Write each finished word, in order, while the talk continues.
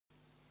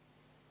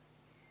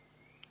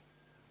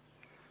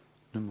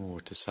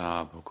Namo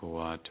tassa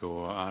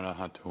bhagavato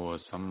arahato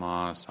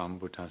samma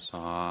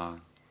sambuddhassa.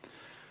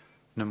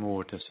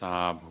 Namo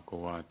tassa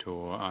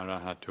bhagavato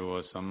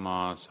arahato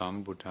samma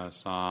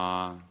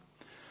sambuddhassa.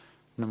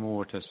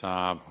 Namo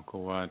tassa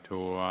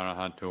bhagavato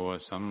arahato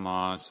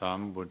samma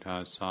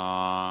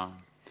sambuddhassa.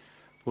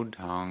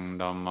 Buddhang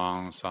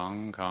dhammang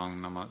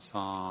sanghang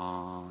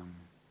namasami.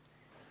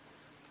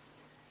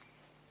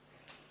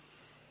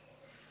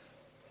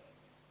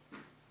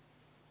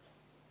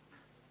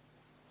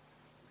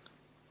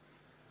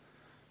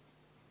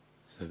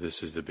 So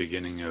this is the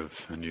beginning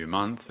of a new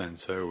month, and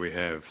so we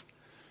have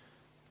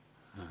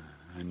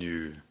a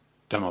new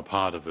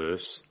Dhammapada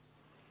verse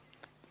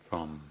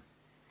from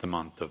the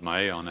month of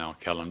May on our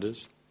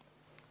calendars,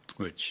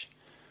 which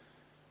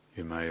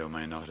you may or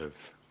may not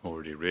have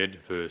already read,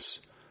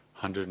 verse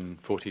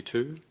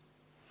 142,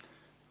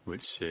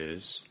 which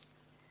says,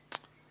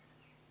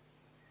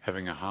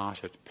 having a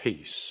heart at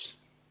peace,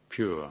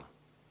 pure,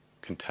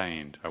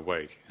 contained,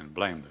 awake and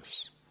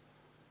blameless,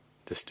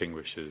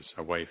 distinguishes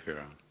a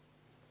wayfarer.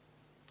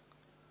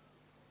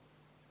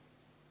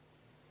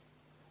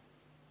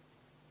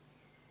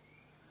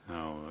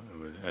 Now,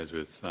 as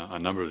with a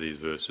number of these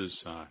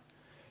verses,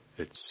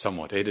 it's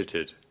somewhat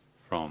edited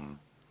from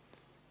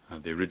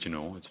the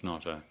original. It's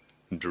not a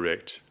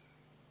direct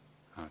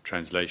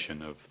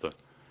translation of the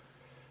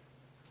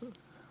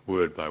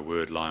word by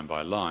word, line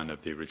by line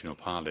of the original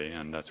Pali,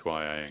 and that's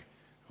why I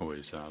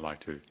always like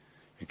to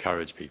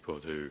encourage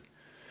people to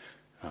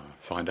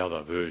find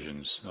other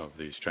versions of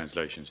these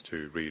translations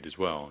to read as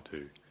well,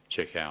 to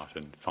check out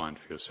and find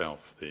for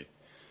yourself the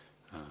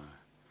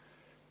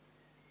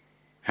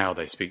how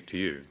they speak to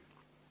you.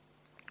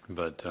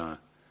 But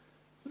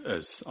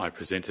as I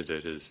presented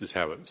it is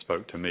how it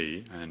spoke to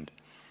me, and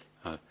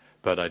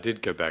but I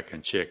did go back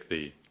and check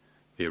the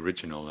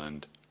original,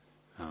 and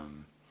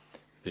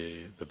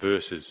the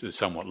verse is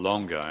somewhat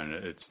longer, and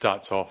it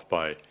starts off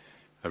by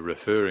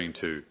referring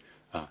to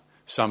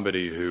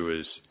somebody who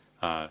is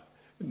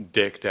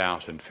decked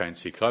out in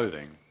fancy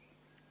clothing.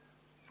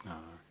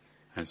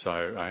 And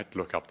so I had to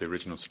look up the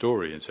original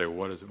story and say,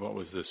 well, what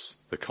was this,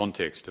 the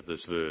context of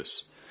this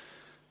verse,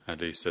 at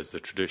least as the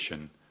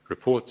tradition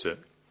reports it.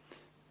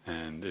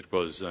 And it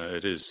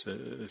is,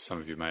 some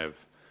of you may have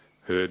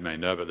heard, may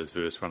know about this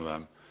verse, one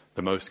of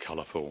the most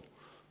colourful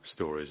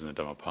stories in the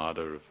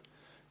Dhammapada, of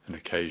an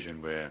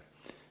occasion where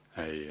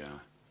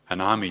an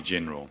army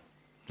general,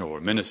 or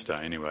a minister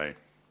anyway,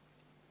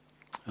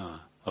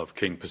 of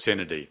King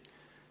Pasenadi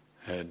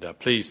had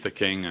pleased the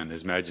king and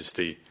his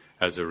majesty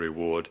as a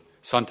reward.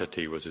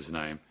 Santati was his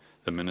name,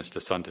 the minister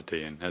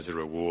Santati, and as a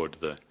reward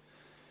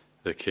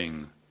the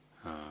king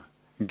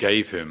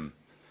gave him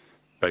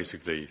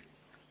basically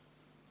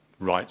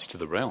rights to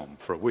the realm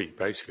for a week,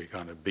 basically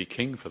kind of be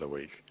king for the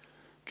week.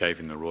 Gave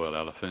him the royal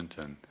elephant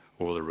and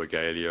all the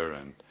regalia,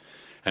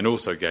 and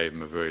also gave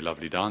him a very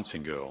lovely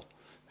dancing girl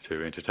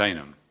to entertain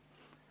him.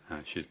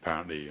 She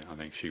apparently, I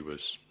think she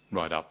was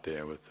right up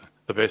there with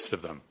the best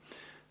of them.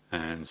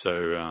 And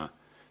so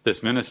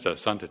this minister,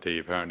 Santati,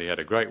 apparently had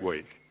a great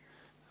week,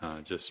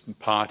 just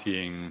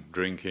partying,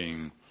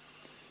 drinking,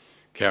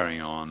 carrying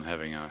on,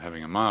 having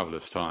a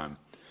marvellous time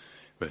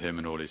with him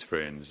and all his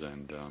friends.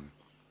 And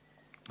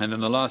then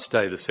the last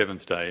day, the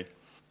seventh day,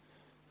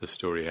 the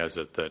story has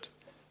it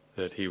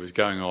that he was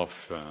going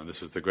off,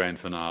 this was the grand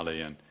finale,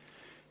 and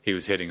he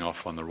was heading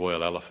off on the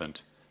royal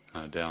elephant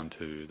down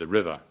to the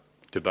river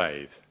to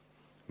bathe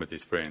with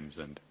his friends.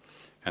 And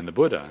the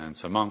Buddha and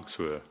some monks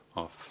were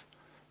off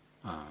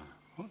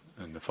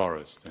in the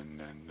forest.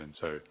 And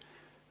so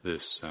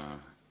this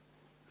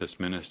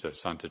minister,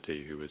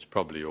 Santati, who was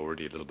probably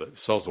already a little bit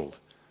sozzled,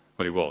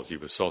 well, he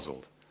was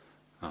sozzled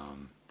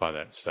by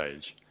that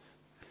stage.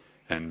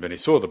 And when he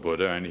saw the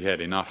Buddha, and he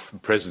had enough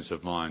presence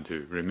of mind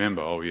to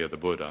remember, oh yeah, the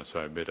Buddha,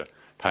 so I better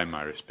pay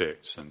my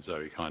respects. And so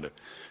he kind of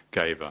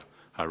gave a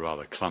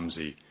rather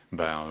clumsy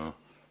bow,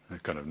 a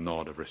kind of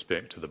nod of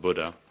respect to the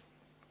Buddha,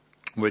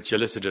 which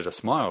elicited a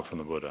smile from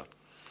the Buddha.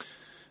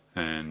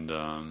 And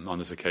on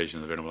this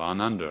occasion, the Venerable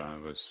Ananda, I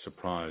was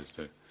surprised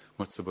at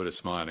what's the Buddha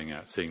smiling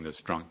at, seeing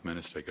this drunk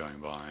minister going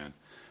by,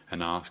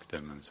 and asked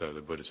him. And so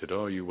the Buddha said,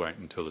 oh, you wait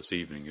until this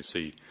evening, you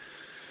see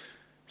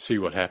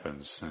what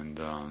happens, and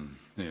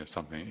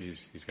something.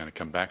 He's going to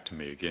come back to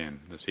me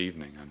again this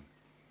evening,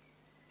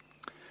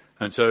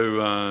 and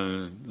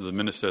so the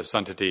minister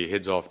Santati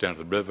heads off down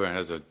to the river and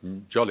has a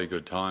jolly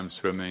good time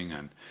swimming,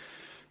 and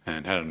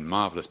had a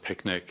marvellous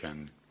picnic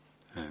and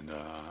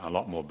a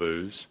lot more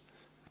booze.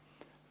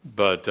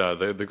 But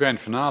the grand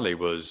finale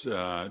was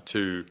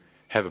to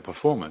have a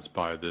performance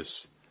by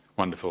this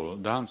wonderful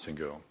dancing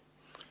girl,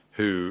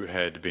 who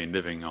had been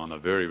living on a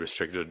very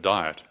restricted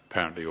diet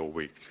apparently all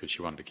week because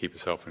she wanted to keep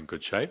herself in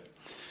good shape,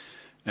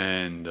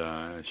 and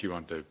she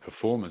wanted to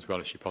perform as well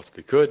as she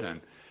possibly could.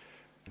 And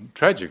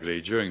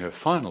tragically, during her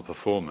final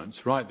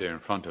performance, right there in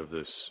front of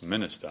this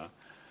minister,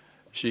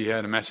 she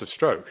had a massive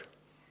stroke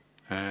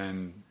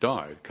and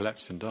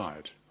collapsed and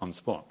died on the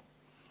spot.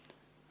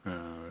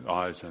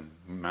 Eyes and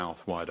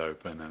mouth wide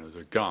open, and it was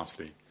a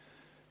ghastly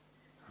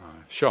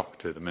shock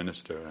to the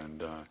minister,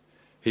 and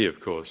he, of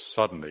course,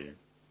 suddenly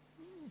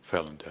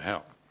fell into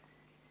hell,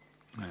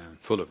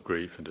 full of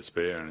grief and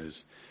despair, and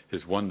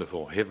his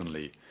wonderful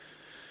heavenly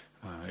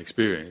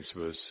experience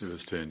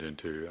was turned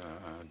into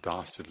a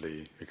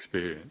dastardly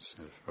experience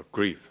of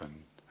grief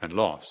and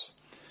loss,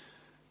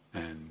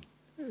 and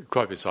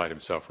quite beside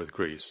himself with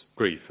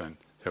grief, and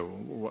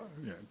so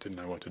didn't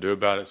know what to do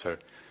about it. So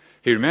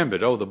he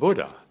remembered, the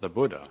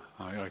Buddha.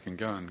 I can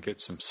go and get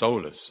some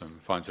solace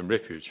and find some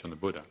refuge from the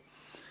Buddha.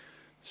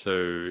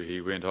 So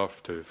he went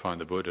off to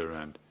find the Buddha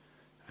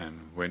and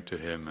went to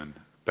him and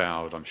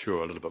bowed, I'm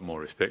sure, a little bit more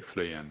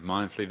respectfully and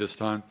mindfully this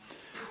time,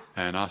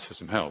 and asked for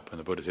some help. And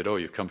the Buddha said,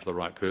 you've come to the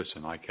right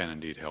person. I can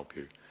indeed help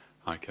you.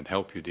 I can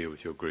help you deal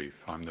with your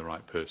grief. I'm the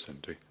right person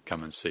to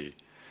come and see.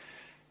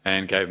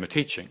 And gave him a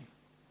teaching.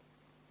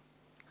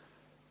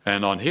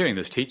 And on hearing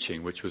this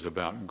teaching, which was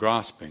about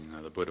grasping,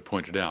 the Buddha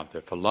pointed out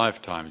that for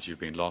lifetimes you've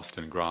been lost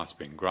in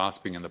grasping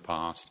in the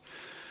past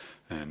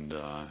and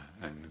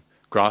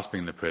grasping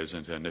in the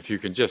present. And if you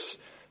can just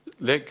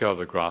let go of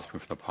the grasping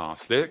from the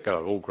past, let go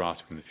of all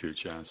grasping in the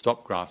future, and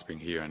stop grasping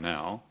here and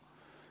now,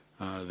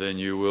 then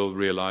you will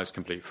realize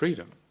complete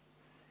freedom.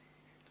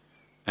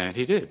 And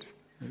he did.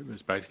 It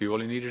was basically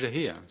all he needed to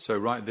hear. So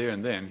right there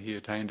and then he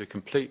attained a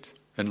complete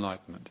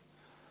enlightenment.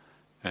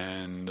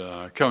 And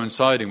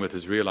coinciding with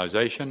his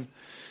realization,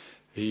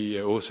 he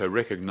also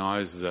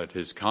recognized that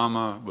his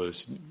karma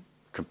was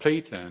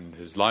complete and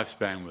his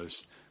lifespan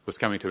was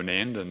coming to an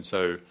end, and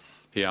so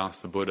he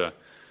asked the Buddha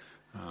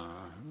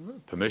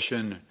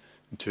permission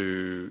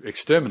to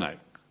exterminate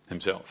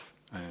himself.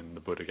 And the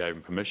Buddha gave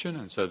him permission,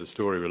 and so the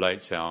story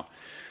relates how,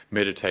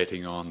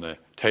 meditating on the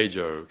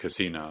Tejo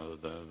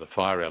Kasina, the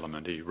fire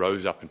element, he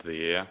rose up into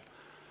the air.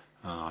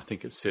 I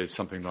think it says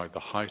something like the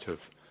height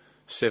of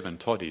 7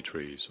 toddy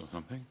trees or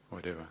something,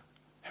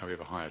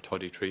 however high a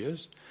toddy tree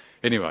is.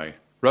 Anyway,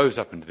 rose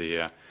up into the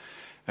air,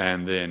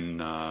 and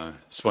then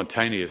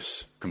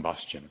spontaneous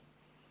combustion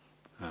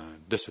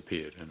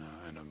disappeared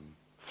in a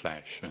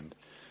flash,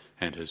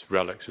 and his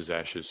relics, his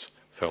ashes,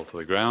 fell to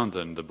the ground,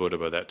 and the Buddha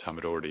by that time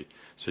had already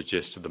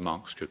suggested the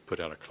monks could put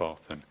out a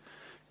cloth and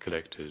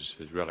collect his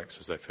relics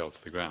as they fell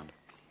to the ground.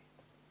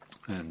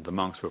 And the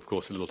monks were, of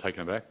course, a little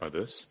taken aback by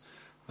this.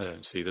 They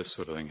don't see this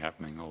sort of thing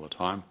happening all the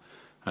time.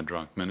 A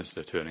drunk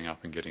minister turning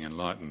up and getting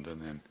enlightened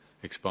and then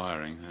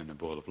expiring in a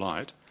ball of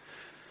light.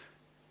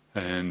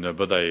 And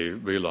but they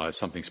realised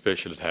something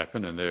special had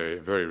happened, and they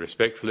very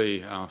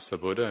respectfully asked the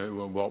Buddha,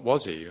 what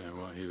was he?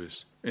 He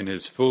was in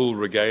his full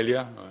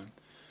regalia.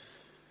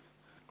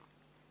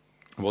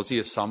 Was he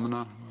a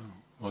samana?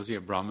 Was he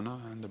a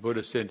brahmana? And the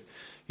Buddha said,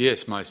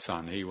 yes, my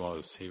son, he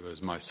was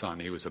my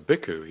son. He was a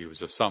bhikkhu, he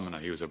was a samana,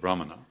 he was a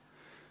brahmana.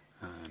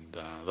 And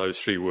those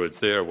 3 words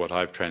there are what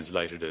I've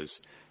translated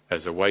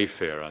as a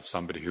wayfarer,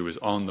 somebody who is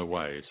on the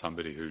way,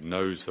 somebody who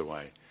knows the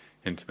way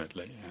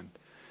intimately.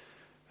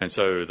 And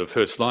so the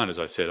first line, as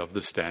I said, of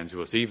this stanza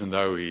was, even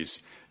though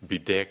he's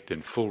bedecked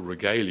in full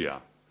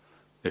regalia,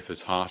 if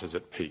his heart is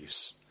at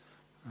peace,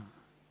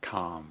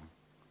 calm,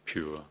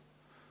 pure,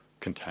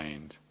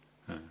 contained,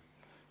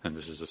 and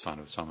this is the son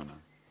of Samana.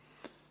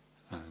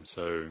 And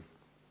so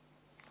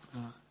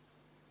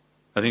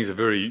I think it's a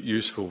very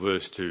useful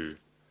verse to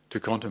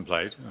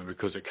contemplate,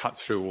 because it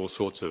cuts through all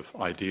sorts of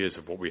ideas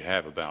of what we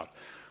have about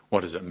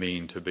what does it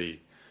mean to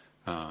be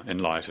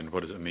enlightened,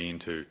 what does it mean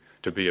to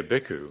be a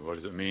bhikkhu, what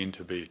does it mean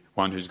to be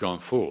one who's gone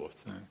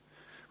forth.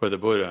 Where the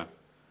Buddha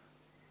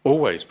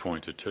always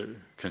pointed to,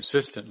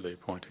 consistently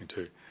pointing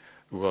to,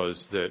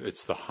 was that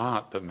it's the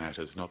heart that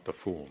matters, not the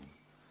form.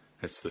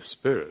 It's the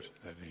spirit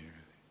that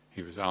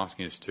he was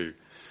asking us to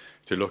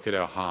look at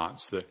our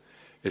hearts. That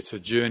it's a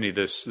journey,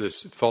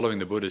 this following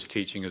the Buddha's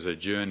teaching is a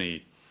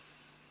journey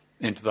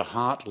into the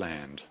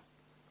heartland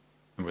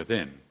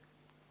within.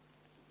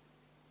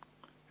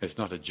 It's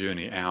not a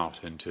journey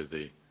out into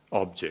the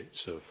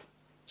objects of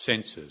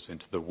senses,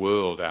 into the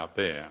world out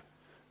there.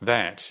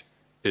 That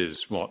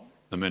is what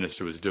the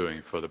minister was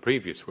doing for the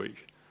previous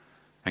week,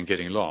 and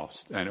getting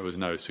lost, and it was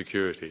no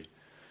security.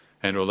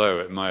 And although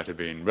it might have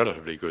been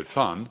relatively good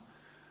fun,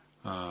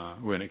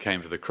 when it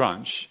came to the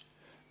crunch,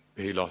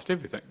 he lost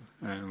everything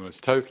and was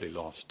totally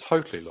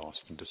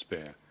lost in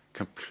despair,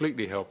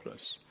 completely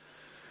helpless.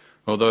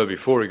 Although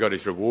before he got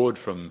his reward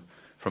from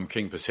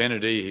King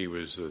Pasenadi, he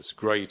was this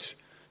great,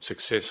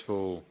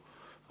 successful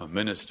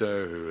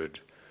minister who had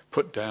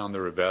put down the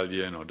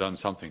rebellion or done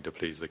something to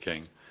please the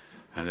king.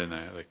 And then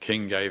the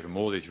king gave him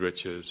all these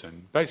riches,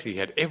 and basically he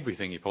had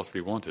everything he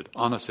possibly wanted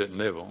on a certain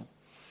level.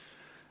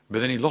 But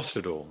then he lost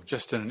it all,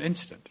 just in an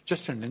instant,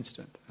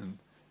 and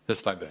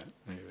just like that.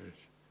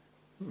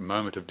 A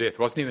moment of death. It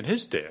wasn't even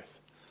his death.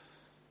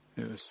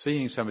 It was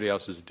seeing somebody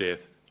else's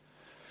death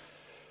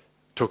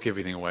took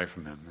everything away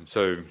from him. And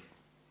so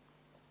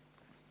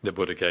the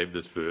Buddha gave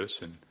this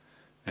verse,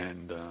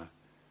 and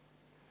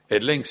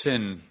it links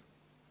in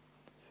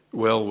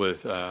well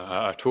with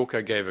a talk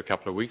I gave a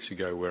couple of weeks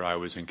ago, where I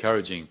was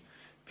encouraging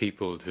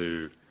people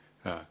to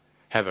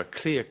have a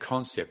clear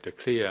concept, a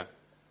clear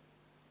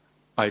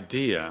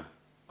idea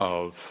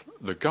of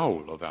the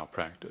goal of our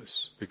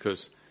practice.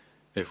 Because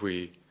if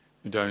we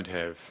don't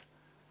have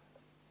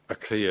a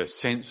clear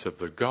sense of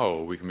the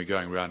goal, we can be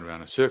going round and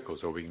round in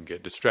circles, or we can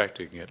get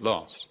distracted and get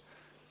lost.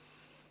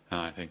 And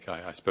I think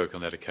I spoke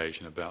on that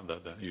occasion about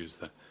use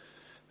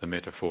the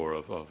metaphor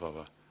of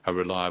a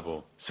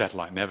reliable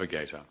satellite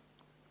navigator.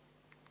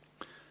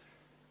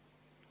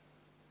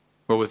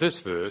 Well, with this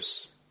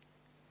verse,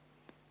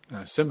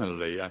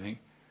 similarly, I think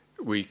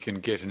we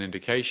can get an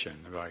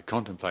indication, by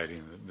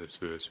contemplating this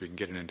verse, we can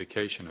get an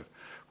indication of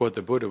what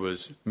the Buddha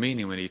was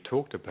meaning when he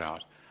talked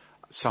about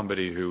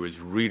somebody who is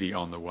really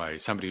on the way,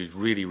 somebody who's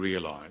really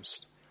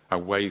realized, a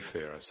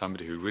wayfarer,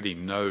 somebody who really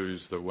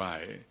knows the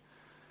way,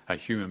 a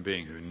human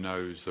being who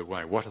knows the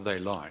way. What are they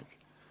like?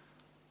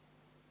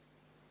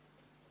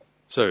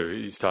 So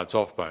he starts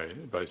off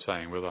by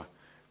saying, with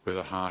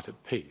a heart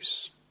at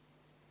peace.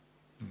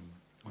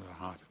 With a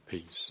heart at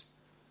peace.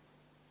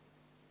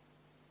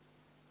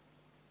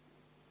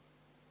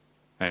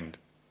 And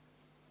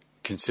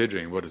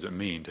considering what does it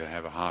mean to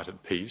have a heart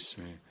at peace,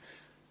 I mean,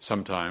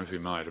 sometimes we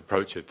might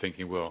approach it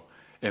thinking, well,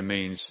 it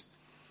means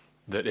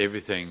that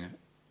everything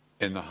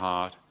in the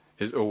heart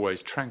is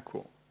always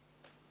tranquil.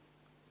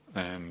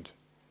 And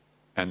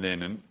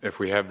then if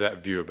we have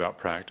that view about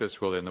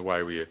practice, well, then the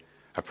way we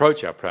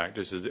approach our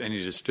practice is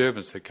any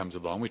disturbance that comes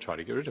along, we try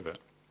to get rid of it.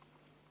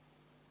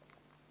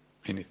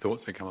 Any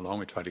thoughts that come along,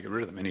 we try to get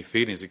rid of them. Any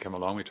feelings that come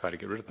along, we try to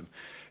get rid of them.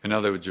 In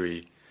other words,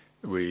 we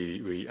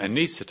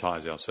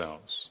anesthetize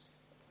ourselves.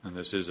 And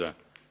this is a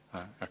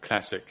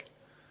classic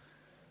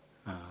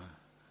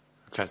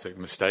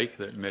mistake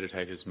that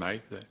meditators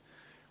make. That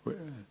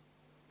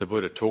the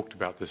Buddha talked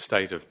about the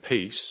state of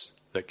peace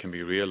that can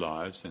be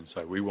realized, and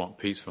so we want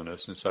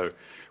peacefulness. And so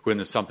when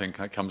there's something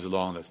that comes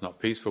along that's not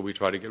peaceful, we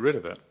try to get rid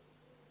of it.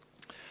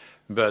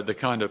 But the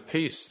kind of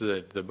peace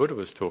that the Buddha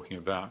was talking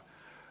about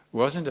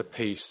wasn't a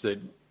peace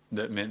that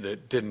meant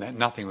that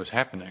nothing was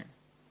happening.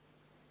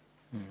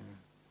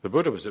 The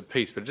Buddha was at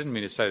peace, but it didn't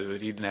mean to say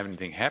that he didn't have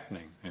anything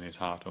happening in his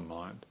heart or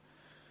mind.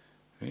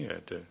 He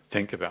had to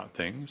think about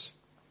things.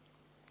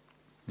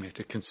 He had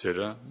to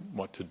consider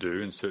what to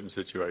do in certain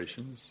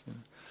situations.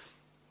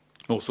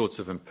 All sorts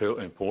of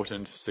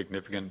important,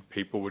 significant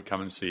people would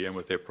come and see him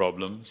with their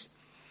problems,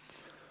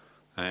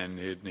 and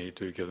he'd need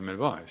to give them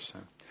advice.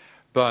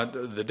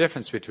 But the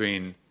difference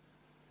between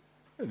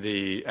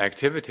the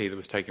activity that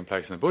was taking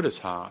place in the Buddha's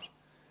heart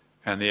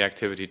and the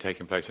activity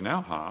taking place in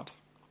our heart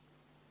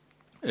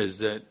is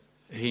that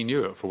he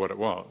knew it for what it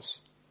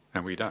was,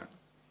 and we don't.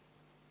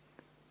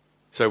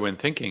 So when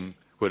thinking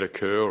would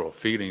occur or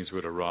feelings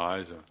would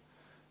arise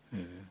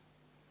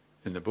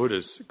in the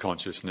Buddha's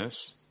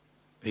consciousness,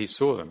 he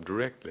saw them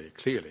directly,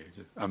 clearly,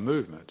 a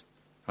movement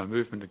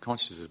in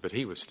consciousness, but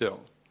he was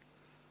still.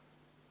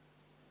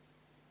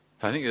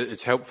 I think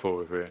it's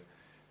helpful if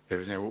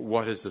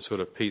what is the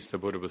sort of peace the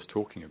Buddha was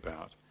talking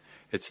about.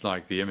 It's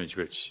like the image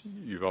which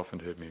you've often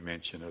heard me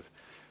mention of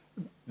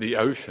the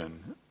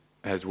ocean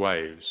has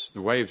waves.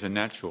 The waves are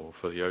natural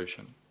for the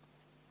ocean.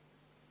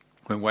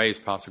 When waves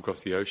pass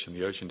across the ocean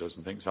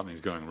doesn't think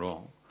something's going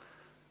wrong.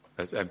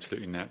 That's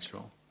absolutely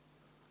natural.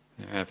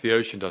 And if the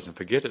ocean doesn't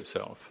forget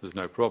itself, there's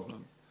no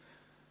problem.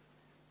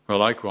 Well,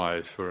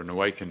 likewise, for an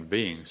awakened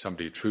being,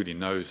 somebody who truly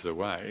knows the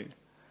way,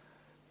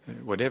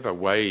 whatever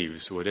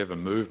waves, whatever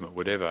movement,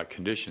 whatever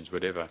conditions,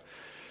 whatever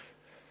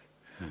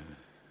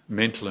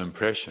mental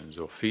impressions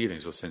or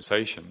feelings or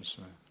sensations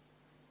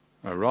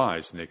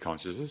arise in their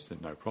consciousness,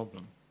 there's no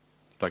problem.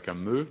 It's like a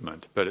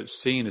movement, but it's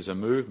seen as a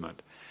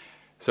movement.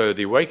 So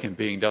the awakened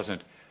being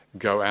doesn't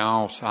go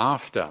out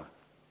after,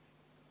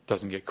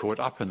 doesn't get caught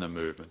up in the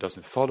movement,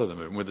 doesn't follow the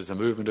movement, where there's a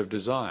movement of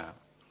desire.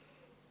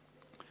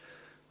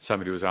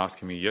 Somebody was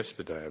asking me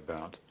yesterday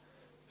about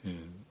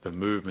the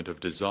movement of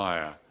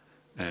desire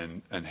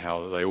and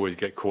how they always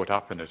get caught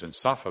up in it and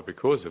suffer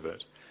because of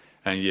it.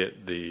 And yet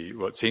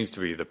what seems to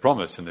be the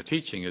promise in the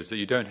teaching is that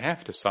you don't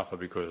have to suffer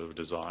because of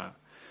desire.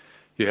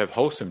 You have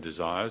wholesome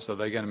desires. Are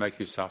they going to make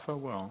you suffer?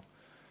 Well,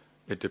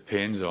 it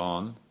depends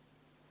on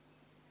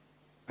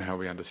how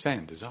we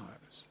understand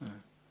desires.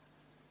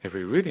 If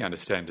we really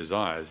understand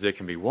desires, there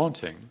can be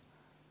wanting,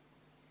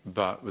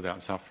 but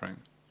without suffering.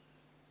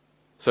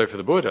 So for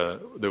the Buddha,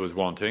 there was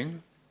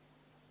wanting,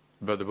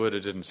 but the Buddha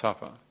didn't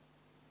suffer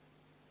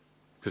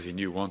because he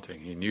knew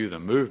wanting. He knew the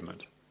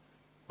movement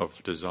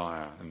of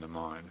desire in the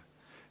mind.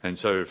 And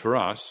so for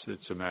us,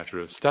 it's a matter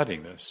of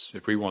studying this.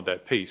 If we want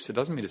that peace, it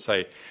doesn't mean to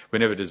say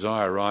whenever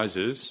desire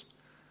arises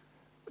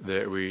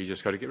that we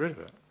just got to get rid of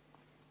it.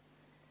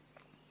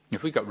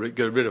 If we got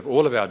rid of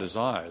all of our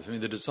desires, I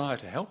mean, the desire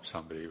to help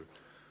somebody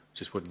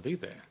just wouldn't be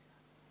there.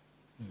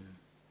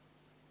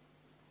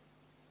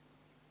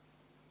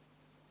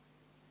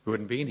 There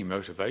wouldn't be any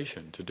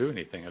motivation to do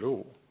anything at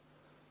all.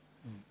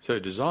 So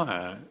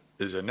desire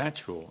is a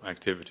natural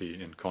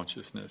activity in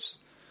consciousness.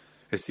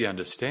 It's the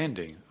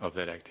understanding of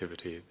that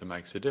activity that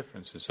makes a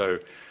difference. And so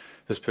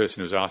this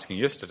person was asking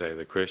yesterday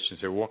the question,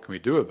 so what can we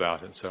do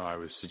about it? So I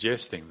was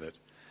suggesting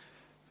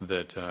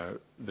that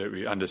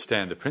we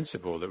understand the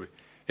principle that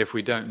if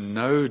we don't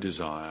know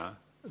desire,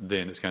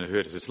 then it's going to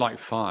hurt us. It's like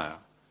fire.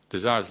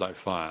 Desire is like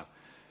fire.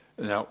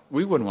 Now,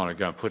 we wouldn't want to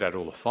go and put out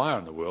all the fire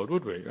in the world,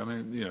 would we? I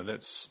mean,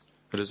 that's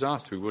a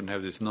disaster. We wouldn't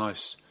have this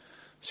nice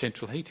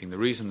central heating. The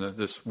reason that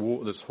this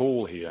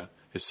hall here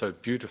is so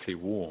beautifully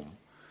warm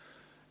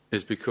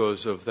is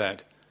because of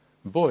that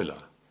boiler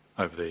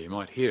over there. You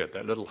might hear it,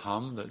 that little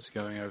hum that's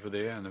going over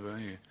there,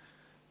 and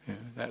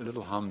that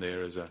little hum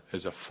there is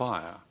a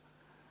fire.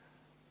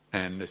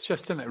 And it's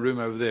just in that room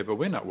over there, but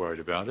we're not worried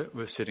about it.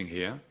 We're sitting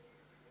here,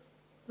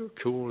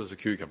 cool as a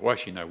cucumber. Well,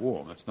 actually, no,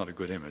 warm. That's not a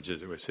good image,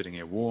 is it? We're sitting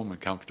here warm and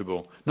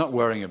comfortable, not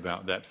worrying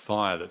about that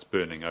fire that's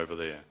burning over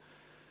there.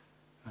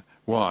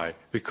 Why?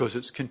 Because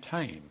it's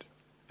contained.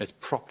 It's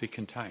properly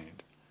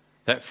contained.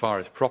 That fire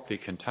is properly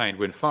contained.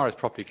 When fire is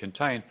properly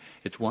contained,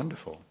 it's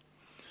wonderful.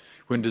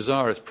 When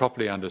desire is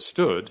properly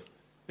understood,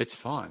 it's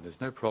fine.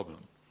 There's no problem.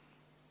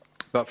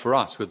 But for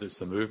us, whether it's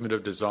the movement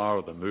of desire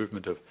or the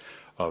movement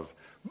of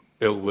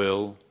ill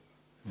will,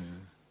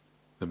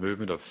 the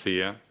movement of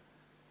fear,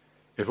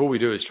 if all we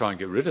do is try and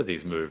get rid of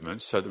these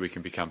movements so that we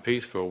can become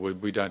peaceful,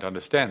 we don't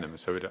understand them,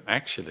 so we don't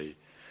actually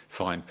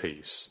find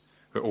peace.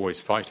 We're always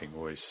fighting,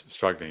 always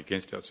struggling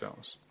against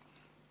ourselves.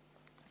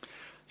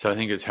 So I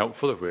think it's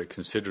helpful if we're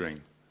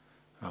considering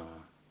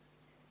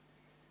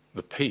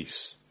the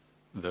peace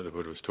that the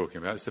Buddha was talking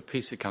about. It's the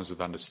peace that comes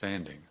with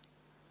understanding.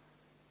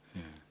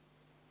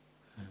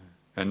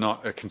 And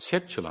not a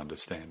conceptual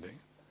understanding.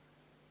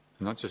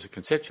 Not just a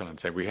conceptual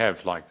understanding. We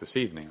have, like this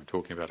evening, I'm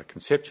talking about a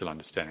conceptual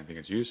understanding. I think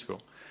it's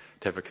useful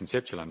to have a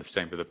conceptual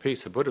understanding. But the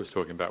peace the Buddha was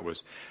talking about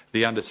was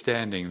the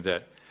understanding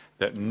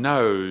that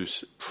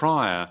knows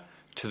prior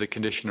to the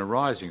condition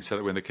arising, so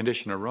that when the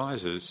condition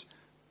arises,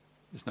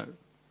 there's no...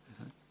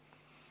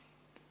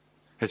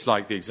 It's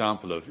like the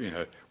example of,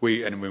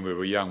 when we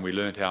were young, we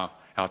learnt our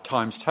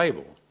times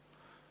table.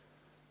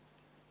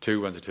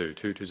 2 1s are 2,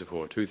 2 2s are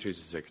 4, 2 3s are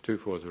 6, 2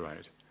 4s are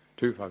 8,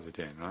 2 5s are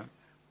 10, right?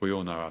 We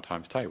all know our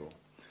times table.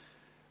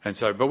 And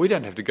so, but we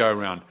don't have to go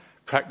around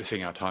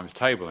practicing our times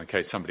table in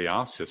case somebody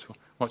asks us, well,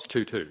 what's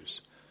 2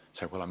 2s?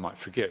 So, well, I might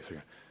forget. So,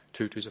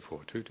 2 2s are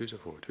 4, 2 2s are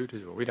 4, 2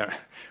 2s are 4.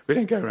 We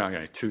don't go around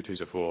going 2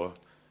 2s are 4,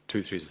 2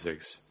 3s are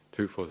 6,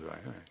 2 4s are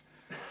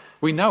 8.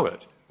 We know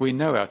it. We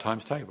know our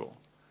times table.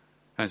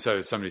 And so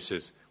if somebody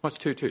says, what's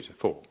 2 2s?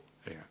 4.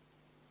 There you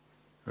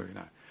go. We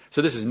know.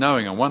 So this is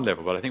knowing on one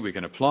level, but I think we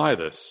can apply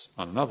this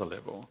on another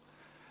level,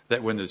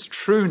 that when there's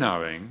true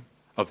knowing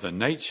of the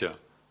nature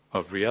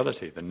of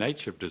reality, the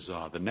nature of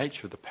desire, the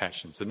nature of the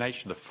passions, the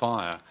nature of the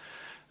fire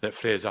that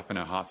flares up in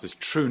our hearts, there's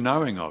true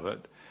knowing of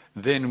it,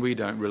 then we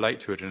don't relate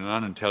to it in an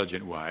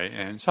unintelligent way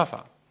and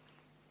suffer.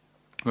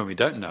 When we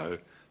don't know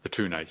the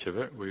true nature of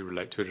it, we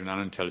relate to it in an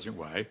unintelligent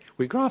way,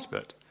 we grasp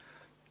it.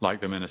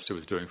 Like the minister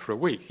was doing for a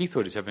week. He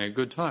thought he was having a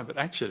good time, but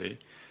actually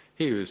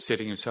he was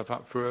setting himself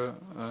up for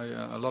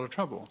a lot of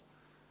trouble.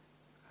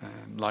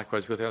 And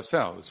likewise with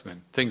ourselves.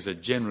 When things are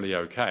generally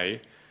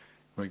okay,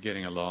 we're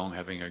getting along,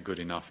 having a good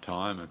enough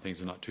time, and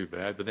things are not too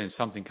bad, but then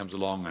something comes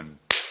along and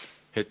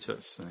hits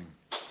us, and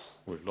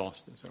we've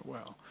lost it. So,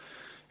 well,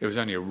 it was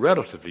only a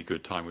relatively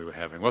good time we were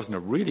having. It wasn't a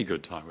really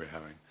good time we were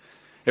having.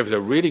 If it was a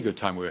really good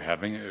time we were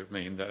having, it would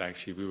mean that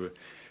actually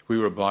we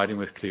were abiding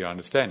with clear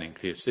understanding,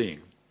 clear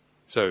seeing.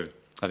 So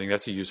I think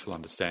that's a useful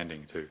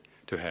understanding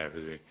to have.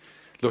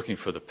 Looking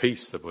for the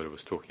peace the Buddha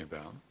was talking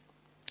about.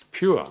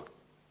 Pure.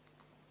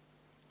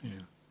 Yeah.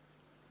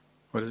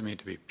 What does it mean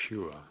to be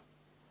pure?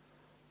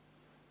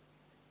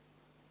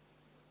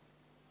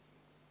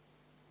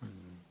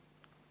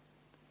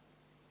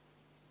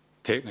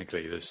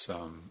 Technically, this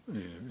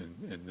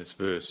in this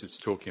verse, it's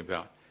talking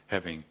about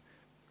having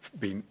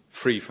been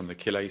free from the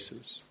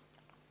kilesas,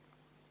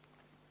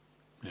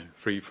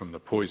 free from the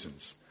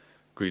poisons,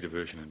 greed,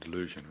 aversion, and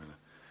delusion.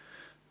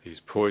 These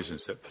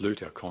poisons that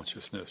pollute our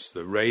consciousness,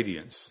 the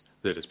radiance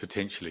that is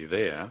potentially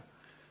there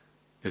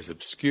is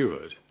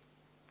obscured.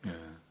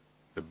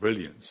 The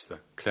brilliance, the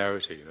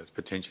clarity that's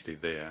potentially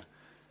there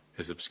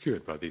is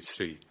obscured by these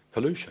 3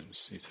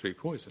 pollutions, these 3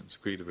 poisons,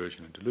 greed,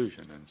 aversion, and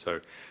delusion. And so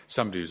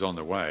somebody who's on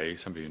the way,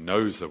 somebody who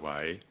knows the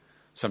way,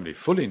 somebody who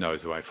fully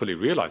knows the way, fully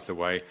realised the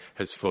way,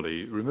 has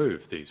fully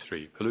removed these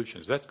 3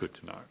 pollutions. That's good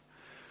to know.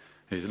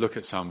 And you look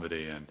at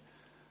somebody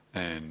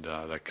and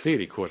they're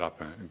clearly caught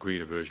up in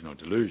greed, aversion, or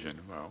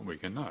delusion, well, we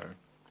can know.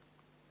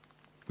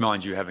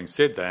 Mind you, having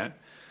said that,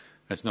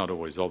 it's not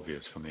always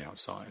obvious from the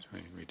outside.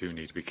 We do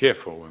need to be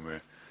careful when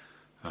we're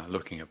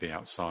looking at the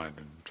outside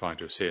and trying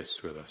to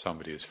assess whether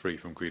somebody is free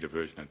from greed,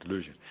 aversion, and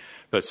delusion.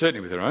 But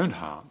certainly with our own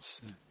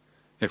hearts,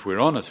 if we're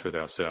honest with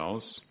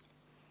ourselves,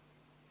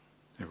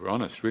 if we're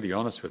honest, really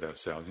honest with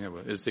ourselves,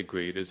 well, is there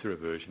greed, is there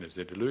aversion, is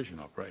there delusion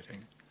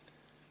operating?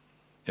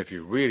 If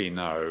you really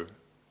know,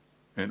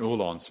 in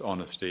all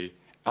honesty,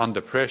 under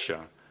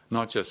pressure,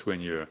 not just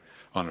when you're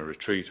on a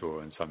retreat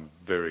or in some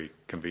very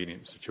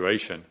convenient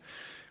situation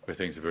where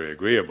things are very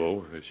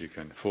agreeable, because you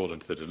can fall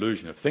into the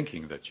delusion of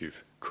thinking that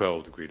you've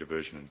quelled the greed,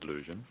 aversion, and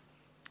delusion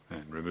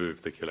and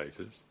removed the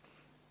kilesas.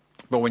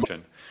 But when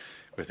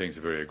where things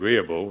are very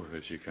agreeable,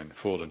 because you can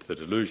fall into the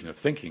delusion of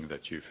thinking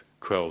that you've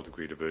quelled the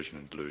greed, aversion,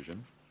 and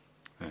delusion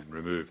and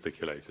removed the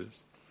kilesas.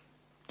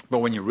 But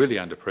when you're really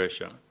under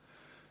pressure,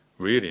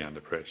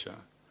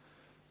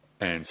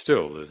 and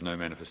still there's no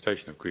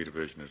manifestation of greed,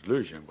 aversion, or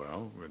delusion,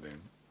 well,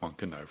 then one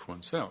can know for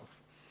oneself.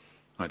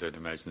 I don't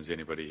imagine there's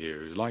anybody here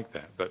who's like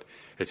that, but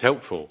it's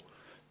helpful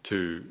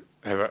to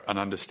have an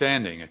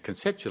understanding, a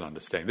conceptual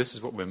understanding. This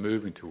is what we're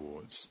moving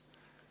towards.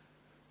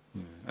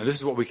 And this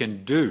is what we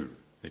can do.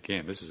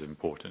 Again, this is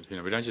important.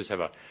 We don't just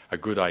have a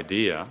good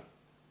idea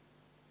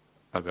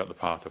about the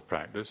path of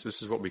practice.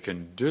 This is what we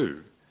can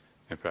do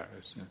in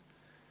practice.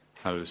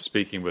 I was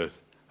speaking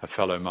with a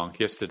fellow monk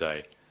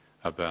yesterday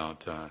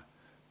about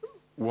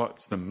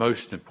what's the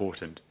most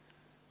important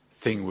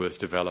thing worth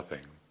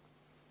developing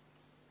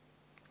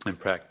in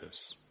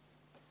practice.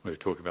 We were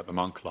talking about the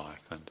monk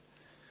life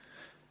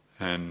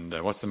and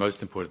what's the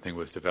most important thing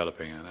worth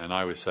developing. And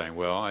I was saying,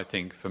 well, I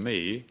think for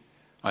me,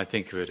 I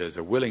think of it as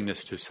a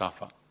willingness to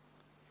suffer.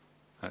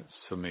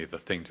 That's for me the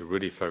thing to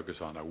really focus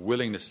on, a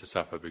willingness to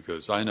suffer,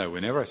 because I know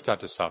whenever I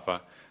start to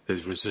suffer,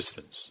 there's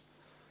resistance.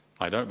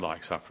 I don't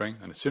like suffering,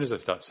 and as soon as I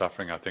start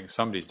suffering, I think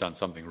somebody's done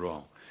something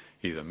wrong,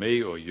 either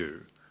me or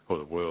you, or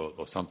the world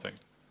or something.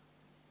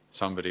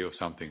 Somebody or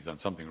something's done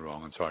something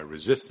wrong, and so I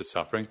resist the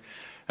suffering,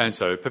 and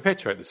so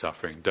perpetuate the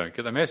suffering, don't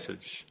get the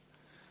message.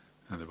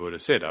 And the Buddha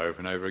said over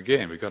and over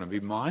again, we've got to be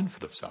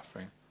mindful of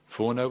suffering.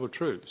 4 Noble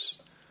Truths.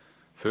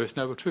 First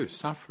Noble Truth,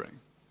 suffering.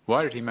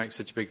 Why did he make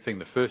such a big thing?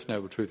 The first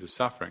noble truth is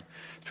suffering.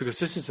 It's because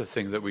this is the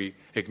thing that we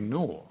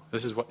ignore.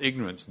 This is what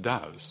ignorance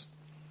does.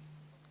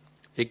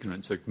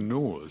 Ignorance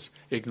ignores,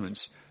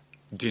 ignorance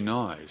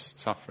denies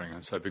suffering.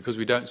 And so because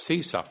we don't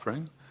see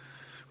suffering,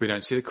 we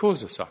don't see the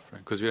cause of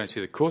suffering. Because we don't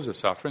see the cause of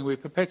suffering, we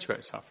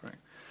perpetuate suffering.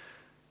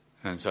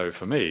 And so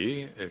for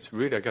me, it's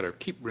really, I've got to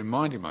keep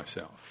reminding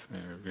myself,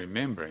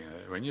 remembering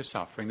that when you're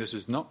suffering, this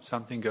is not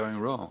something going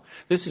wrong.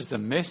 This is the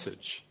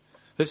message.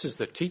 This is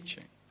the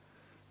teaching.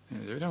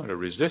 We don't want to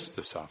resist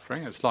the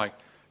suffering. It's like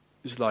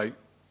the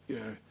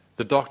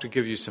doctor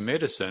gives you some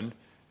medicine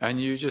and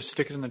you just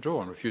stick it in the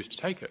drawer and refuse to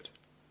take it.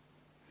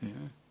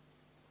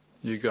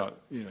 You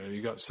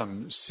got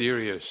some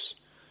serious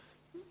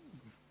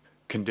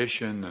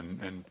condition,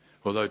 and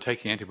although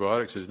taking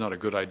antibiotics is not a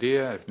good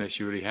idea unless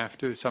you really have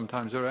to,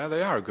 sometimes they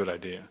are a good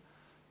idea.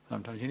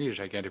 Sometimes you need to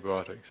take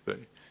antibiotics, but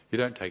you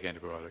don't take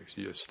antibiotics.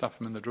 You just stuff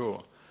them in the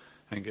drawer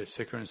and get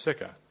sicker and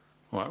sicker.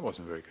 Well, that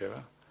wasn't very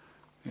clever.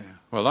 Yeah.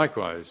 Well,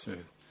 likewise,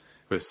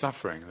 with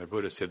suffering, the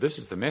Buddha said, this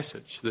is the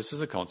message, this is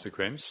the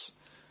consequence.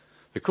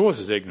 The cause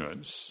is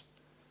ignorance.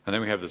 And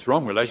then we have this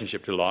wrong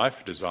relationship to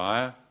life,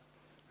 desire,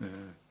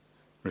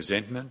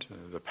 resentment,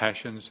 the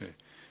passions.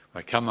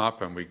 They come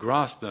up and we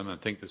grasp them and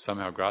think that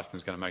somehow grasping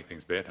is going to make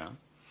things better.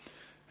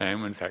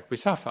 And in fact, we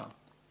suffer.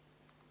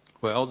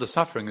 Well, the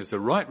suffering is the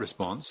right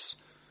response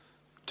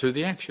to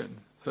the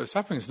action. So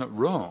suffering is not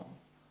wrong.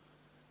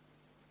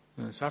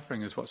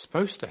 Suffering is what's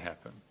supposed to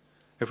happen.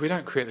 If we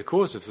don't create the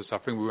causes for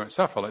suffering, we won't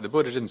suffer. Like the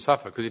Buddha didn't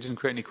suffer because he didn't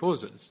create any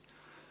causes.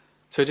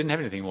 So he didn't have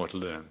anything more to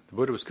learn. The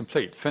Buddha was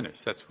complete,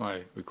 finished. That's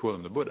why we call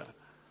him the Buddha.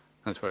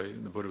 That's why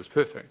the Buddha was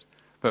perfect.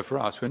 But for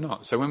us, we're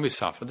not. So when we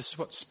suffer, this is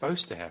what's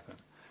supposed to happen.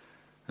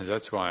 And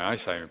that's why I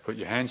say, put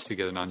your hands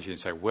together, Nanji, and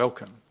say,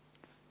 welcome,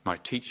 my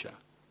teacher.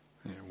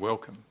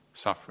 Welcome,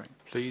 suffering.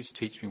 Please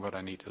teach me what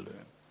I need to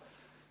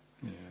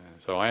learn.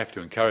 So I have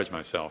to encourage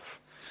myself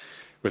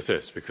with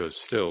this, because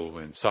still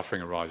when suffering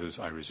arises,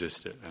 I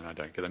resist it and I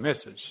don't get a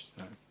message.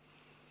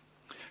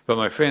 But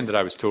my friend that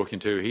I was talking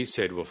to, he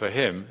said, well, for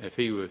him, if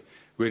he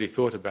really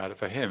thought about it,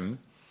 for him,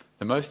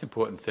 the most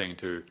important thing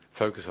to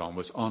focus on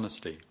was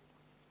honesty.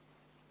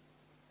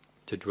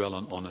 To dwell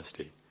on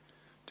honesty.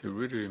 To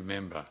really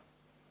remember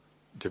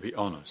to be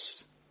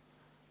honest.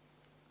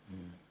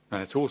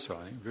 And it's also,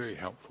 I think, very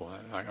helpful.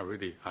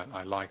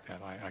 I like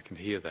that. I can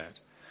hear that.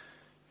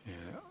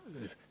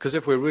 Because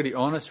if we're really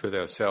honest with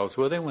ourselves,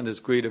 well, then when there's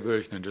greed,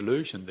 aversion and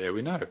delusion there,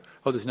 we know,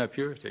 there's no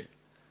purity.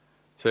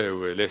 So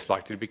we're less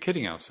likely to be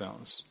kidding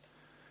ourselves.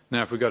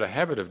 Now, if we've got a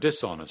habit of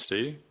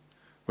dishonesty,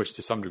 which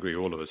to some degree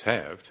all of us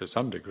have, to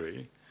some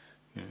degree,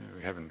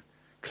 we haven't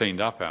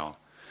cleaned up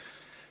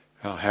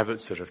our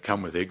habits that have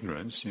come with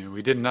ignorance.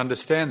 We didn't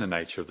understand the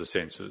nature of the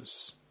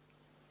senses.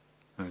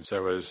 And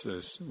so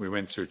as we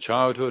went through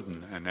childhood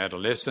and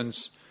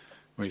adolescence,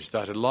 we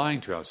started lying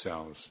to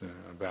ourselves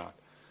about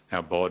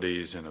our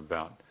bodies and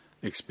about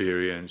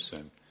experience,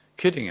 and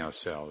kidding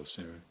ourselves,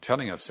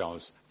 telling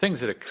ourselves things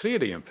that are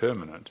clearly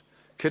impermanent,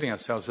 kidding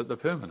ourselves that they're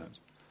permanent.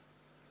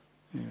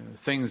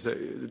 Things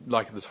that,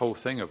 like this whole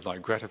thing of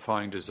like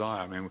gratifying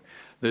desire. I mean,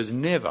 there's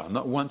never,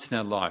 not once in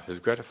our life, has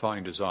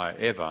gratifying desire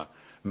ever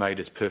made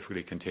us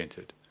perfectly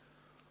contented.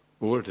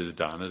 All it has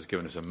done is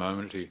given us a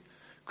momentary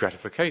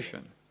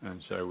gratification,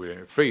 and so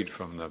we're freed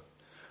from the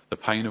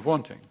pain of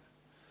wanting.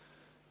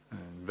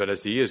 But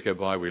as the years go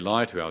by, we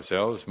lie to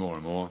ourselves more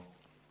and more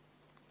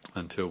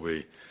until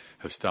we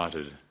have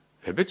started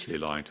habitually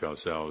lying to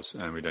ourselves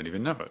and we don't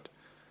even know it.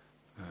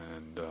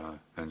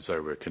 And so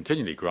we're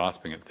continually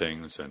grasping at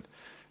things and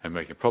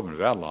making a problem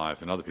of our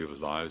life and other people's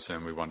lives,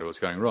 and we wonder what's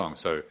going wrong.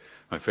 So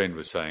my friend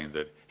was saying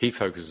that he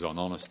focuses on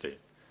honesty.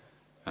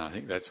 And I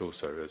think that's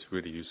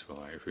really useful.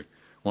 Like if we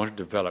want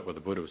to develop what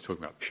the Buddha was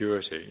talking about,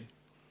 purity,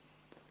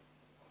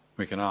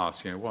 we can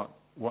ask,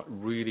 what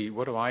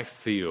do I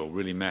feel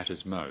really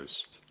matters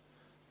most?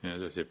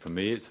 As I said, for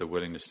me it's the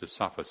willingness to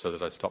suffer so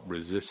that I stop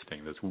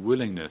resisting. There's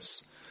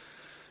willingness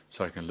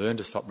so I can learn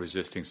to stop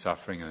resisting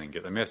suffering and then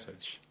get the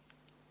message.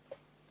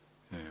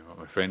 What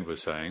my friend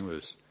was saying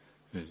was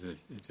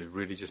to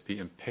really just be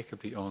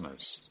impeccably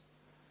honest.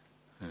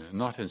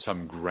 Not in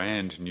some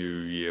grand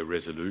New Year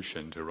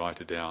resolution to write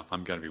it down,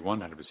 I'm going to be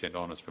 100%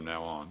 honest from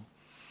now on.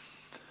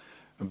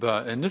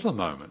 But in little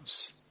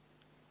moments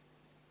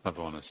of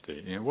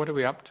honesty, what are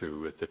we up to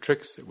with the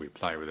tricks that we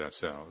play with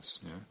ourselves?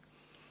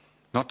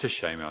 Not to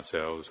shame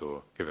ourselves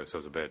or give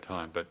ourselves a bad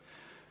time, but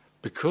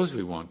because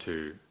we want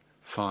to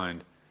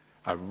find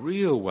a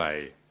real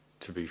way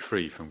to be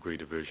free from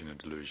greed, aversion and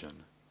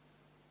delusion.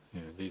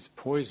 These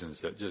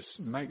poisons that just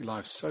make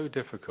life so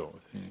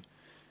difficult.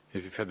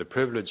 If you've had the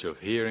privilege of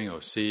hearing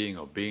or seeing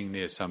or being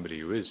near somebody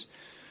who is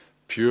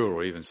pure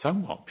or even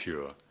somewhat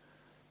pure,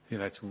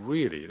 that's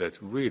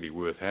really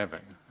worth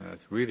having.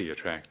 That's really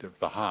attractive.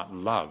 The heart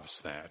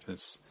loves that.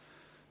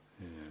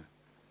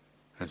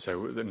 And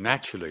so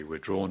naturally we're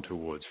drawn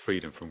towards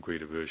freedom from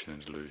greed, aversion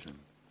and delusion.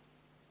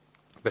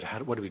 But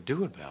what do we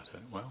do about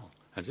it? Well,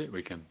 that's it.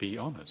 We can be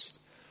honest.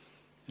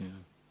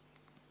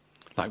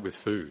 Like with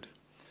food.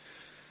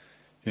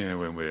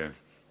 When we're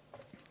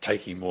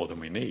taking more than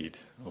we need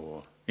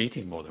or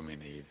eating more than we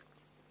need.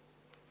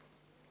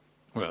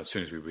 Well, as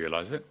soon as we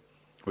realise it,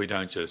 we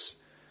don't just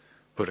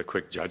put a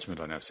quick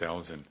judgment on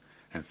ourselves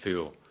and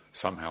feel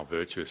somehow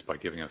virtuous by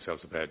giving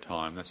ourselves a bad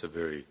time. That's a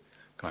very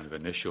kind of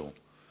initial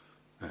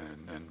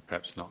and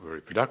perhaps not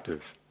very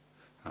productive,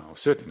 or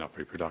certainly not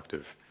very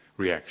productive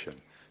reaction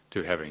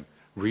to having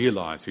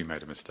realised we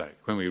made a mistake.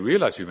 When we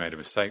realise we made a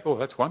mistake, oh,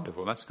 that's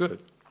wonderful, that's good.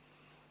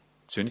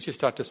 As soon as you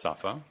start to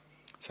suffer,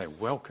 say,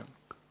 welcome,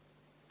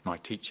 my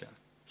teacher.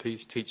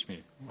 Please teach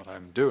me what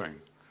I'm doing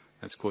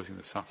that's causing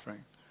the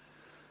suffering.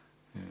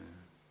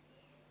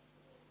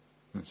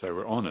 And so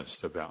we're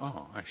honest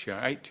about, actually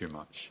I ate too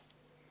much.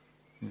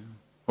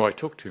 Or I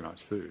took too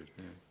much food.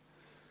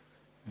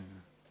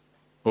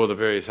 Or the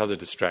various other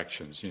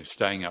distractions,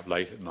 staying up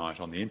late at night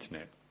on the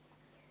internet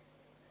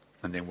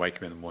and then waking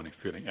up in the morning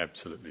feeling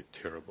absolutely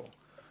terrible.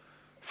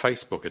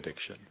 Facebook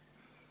addiction.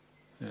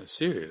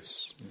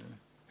 Serious.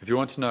 If you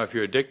want to know if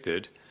you're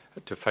addicted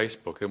to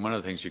Facebook, then one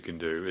of the things you can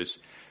do is,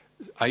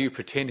 are you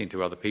pretending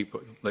to other people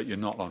that you're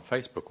not on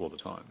Facebook all the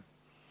time?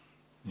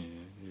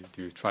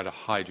 Do you try to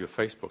hide your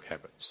Facebook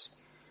habits?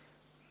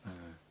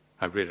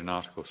 I read an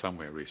article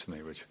somewhere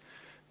recently which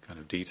kind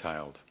of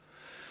detailed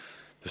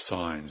the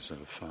signs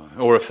of...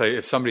 or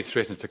if somebody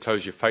threatens to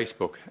close your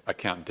Facebook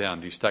account down,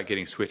 do you start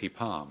getting sweaty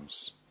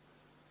palms?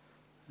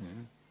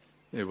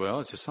 Well,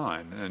 it's a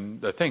sign.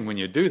 And the thing when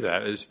you do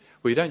that is,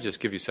 you don't just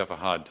give yourself a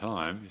hard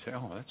time. You say,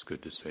 oh, that's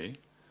good to see.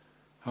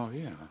 Oh,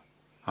 yeah,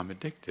 I'm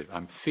addicted.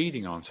 I'm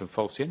feeding on some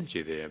false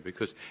energy there.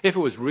 Because if it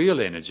was real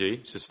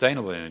energy,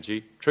 sustainable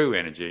energy, true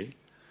energy,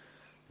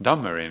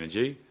 Dhamma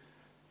energy,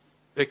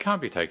 it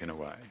can't be taken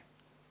away.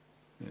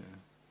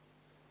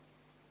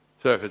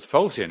 So if it's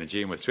false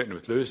energy and we're threatened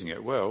with losing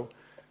it, well,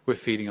 we're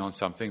feeding on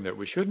something that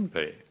we shouldn't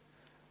be.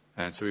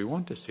 And so we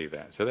want to see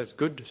that. So that's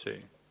good to see,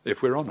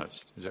 if we're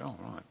honest. You say, oh,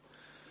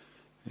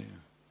 right.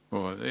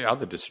 Or the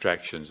other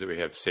distractions that we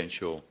have,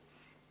 sensual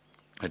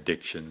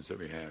addictions that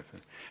we have.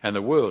 And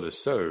the world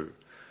is so...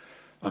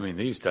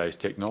 these days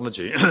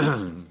technology,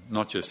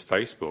 not just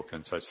Facebook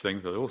and such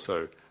things, but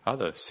also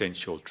other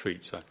sensual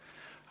treats.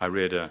 I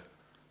read a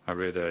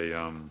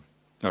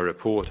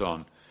report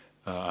on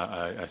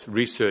a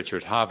researcher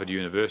at Harvard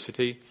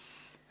University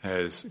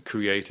has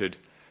created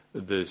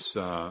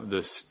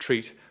this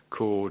treat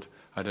called,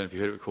 I don't know if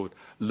you heard of it, called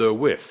Le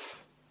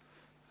Whiff.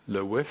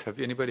 Le Whiff, have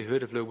anybody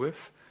heard of Le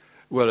Whiff?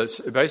 Well,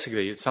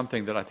 it's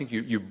something that I think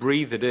you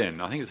breathe it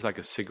in. I think it's like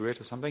a cigarette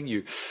or something.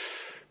 You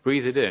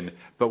breathe it in,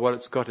 but what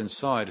it's got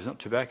inside is not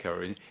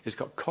tobacco, it's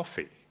got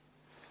coffee.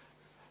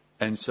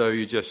 And so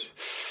you just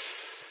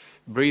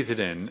breathe it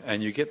in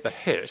and you get the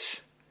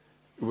hit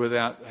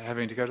without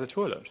having to go to the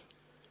toilet.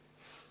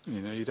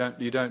 You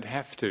don't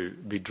have to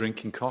be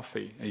drinking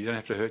coffee, and you don't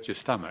have to hurt your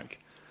stomach.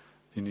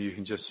 You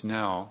can just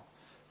now,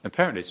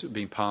 apparently it's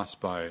being passed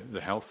by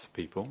the health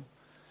people,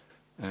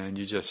 and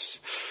you just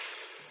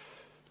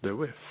the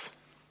whiff.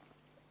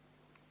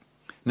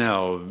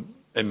 Now,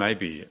 it may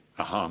be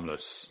a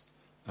harmless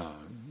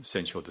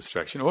sensual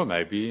distraction, or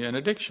maybe an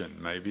addiction,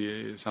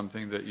 maybe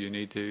something that you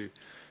need to,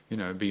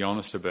 be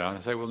honest about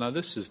and say, well, no,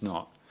 this is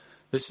not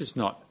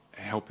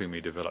helping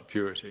me develop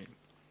purity.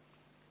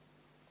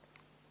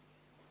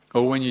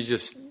 Or when you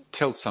just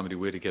tell somebody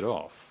where to get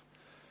off,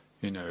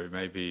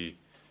 maybe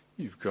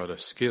you've got a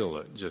skill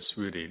at just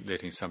really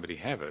letting somebody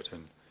have it,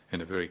 and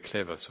in a very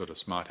clever sort of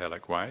smart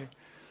aleck way,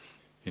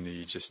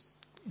 you just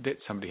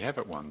let somebody have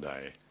it one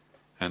day.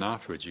 And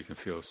afterwards you can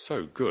feel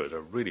so good,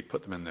 or really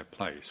put them in their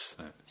place,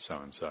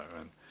 so-and-so.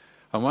 And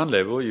on one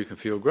level you can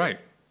feel great.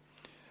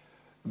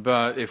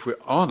 But if we're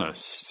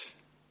honest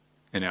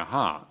in our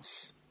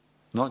hearts,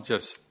 not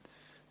just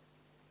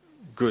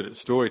good at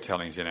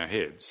storytellings in our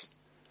heads,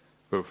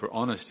 but if we're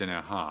honest in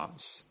our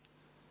hearts,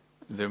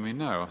 then we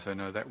know, I say,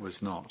 no, that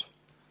was not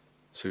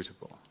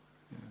suitable.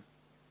 Yeah.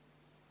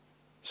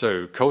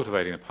 So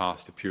cultivating a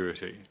path to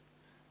purity,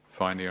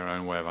 finding our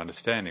own way of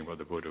understanding what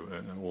the Buddha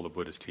and all the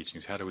Buddha's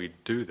teachings. How do we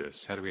do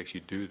this? How do we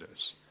actually do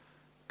this?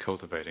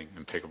 Cultivating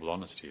impeccable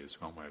honesty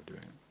is one way of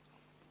doing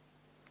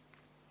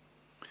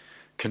it.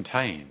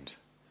 Contained,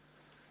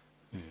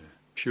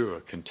 pure,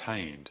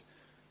 contained.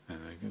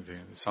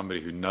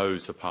 Somebody who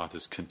knows the path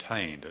is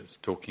contained. It's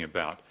talking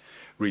about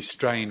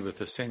restrained with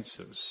the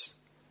senses.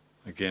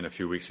 Again, a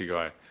few weeks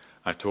ago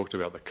I talked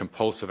about the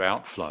compulsive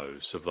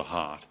outflows of the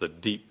heart, the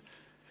deep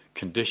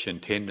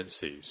conditioned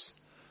tendencies,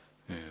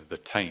 the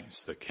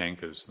taints, the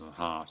cankers in the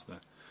heart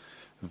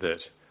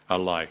that are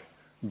like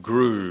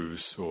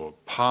grooves or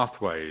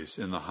pathways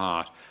in the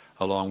heart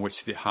along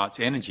which the heart's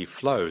energy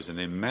flows and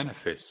then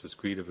manifests as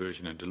greed,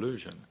 aversion and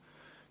delusion.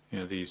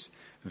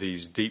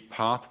 These deep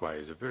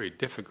pathways are very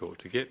difficult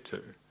to get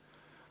to.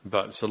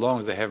 But so long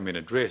as they haven't been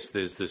addressed,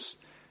 there's this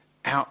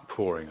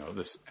outpouring of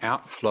this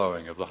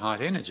outflowing of the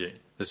heart energy,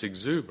 this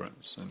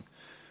exuberance,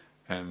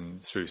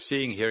 and through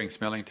seeing, hearing,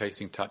 smelling,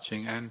 tasting,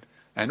 touching,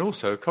 and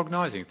also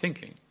cognizing,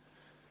 thinking.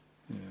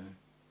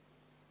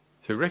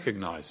 To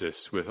recognize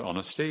this with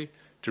honesty,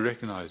 to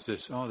recognize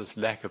this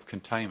lack of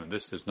containment,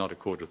 this does not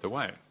accord with the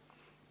way.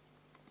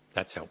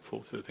 That's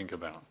helpful to think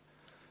about.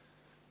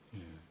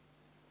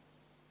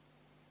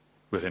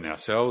 Within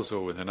ourselves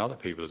or within other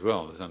people as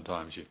well.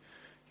 Sometimes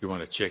you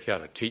want to check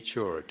out a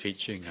teacher or a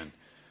teaching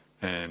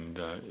and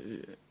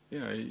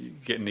you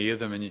get near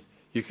them and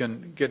you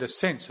can get a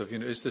sense of,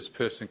 is this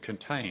person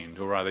contained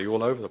or are they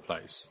all over the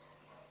place?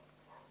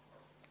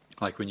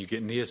 Like when you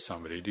get near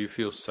somebody, do you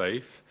feel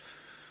safe?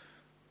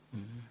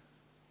 Do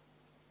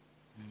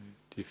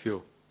you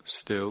feel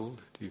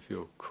stilled? Do you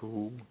feel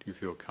cool? Do you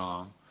feel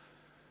calm?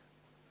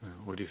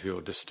 Or do you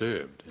feel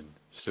disturbed and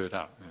stirred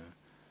up?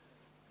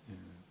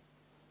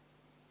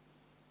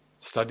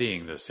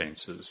 Studying the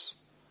senses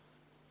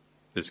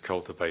is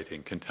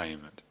cultivating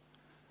containment.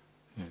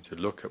 To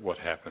look at what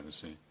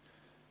happens.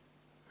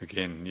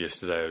 Again,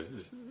 yesterday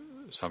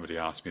somebody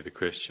asked me the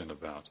question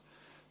about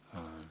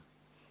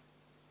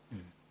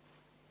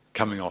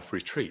coming off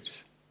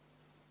retreat.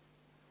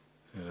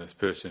 This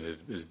person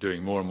is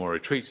doing more and more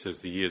retreats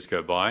as the years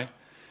go by,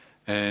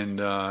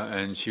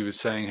 and she was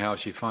saying how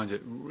she finds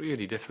it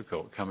really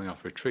difficult coming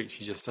off retreat.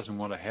 She just doesn't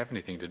want to have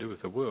anything to do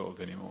with the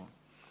world anymore.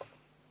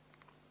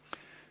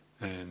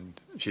 And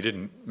she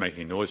didn't make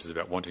any noises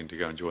about wanting to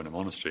go and join a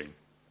monastery,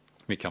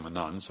 become a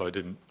nun, so I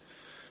didn't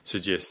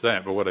suggest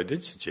that. But what I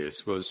did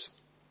suggest was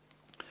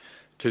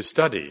to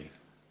study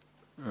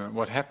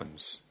what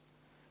happens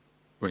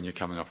when you're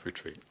coming off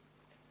retreat.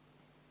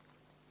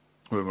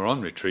 When we're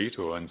on retreat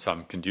or in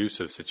some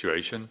conducive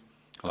situation,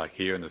 like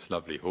here in this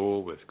lovely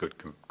hall with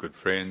good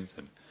friends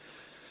and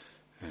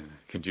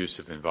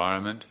conducive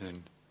environment,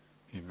 and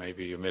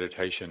maybe your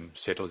meditation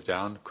settles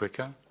down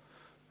quicker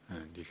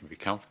and you can be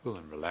comfortable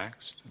and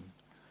relaxed.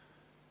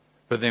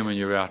 But then when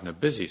you're out in a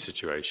busy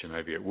situation,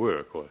 maybe at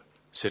work or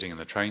sitting in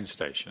the train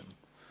station,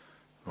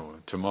 or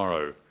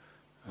tomorrow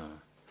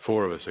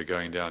 4 of us are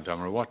going down to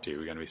Amaravati,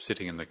 we're going to be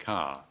sitting in the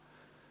car.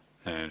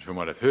 And from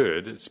what I've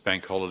heard, it's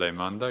Bank Holiday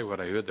Monday. What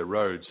I heard, the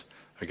roads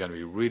are going to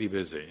be really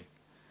busy.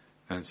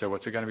 And so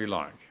what's it going to be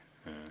like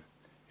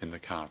in the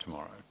car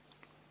tomorrow?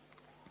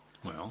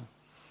 Well,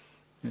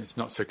 it's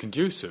not so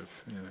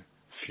conducive.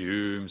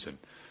 Fumes and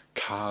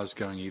cars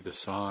going either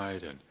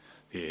side and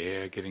the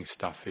air getting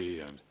stuffy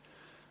and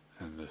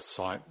the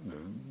sight,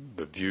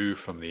 the view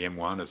from the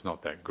M1 is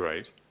not that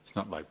great. It's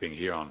not like being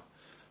here on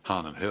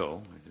Harnham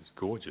Hill. It's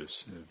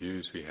gorgeous. The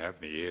views we have,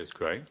 the air is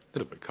great. A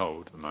little bit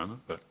cold at the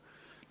moment, but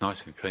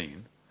nice and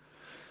clean.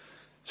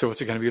 So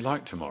what's it going to be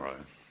like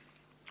tomorrow?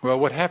 Well,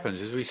 what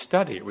happens is we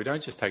study it. We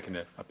don't just take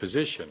a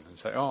position and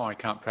say, I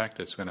can't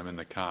practice when I'm in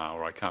the car,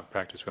 or I can't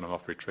practice when I'm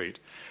off retreat.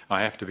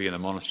 I have to be in the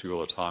monastery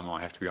all the time, or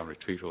I have to be on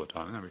retreat all the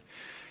time. No,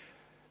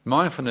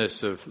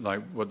 mindfulness of,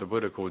 like what the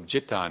Buddha called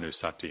citta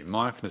anusati,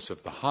 mindfulness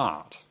of the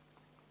heart.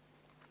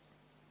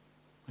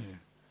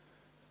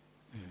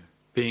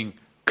 Being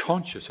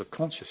conscious of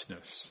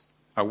consciousness,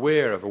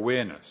 aware of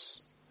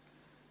awareness.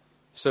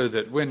 So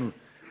that when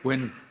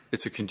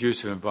it's a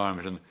conducive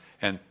environment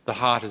and the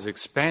heart is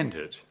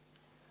expanded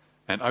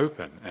and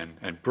open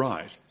and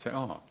bright, say,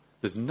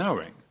 there's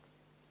knowing.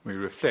 We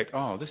reflect,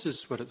 this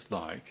is what it's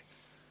like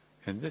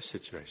in this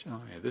situation.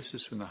 This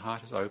is when the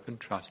heart is open,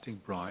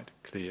 trusting, bright,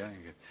 clear.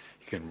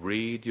 You can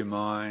read your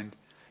mind,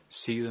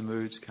 see the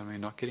moods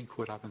coming, not getting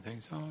caught up in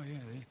things.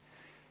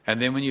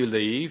 And then when you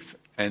leave,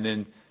 and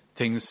then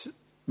things,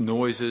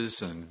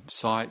 noises and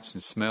sights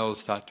and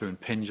smells start to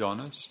impinge on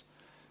us,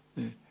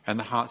 and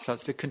the heart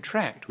starts to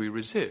contract. We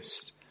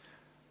resist.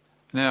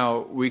 Now,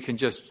 we can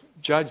just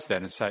judge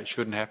that and say it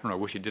shouldn't happen, or I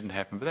wish it didn't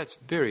happen, but that's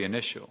very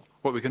initial.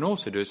 What we can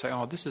also do is say,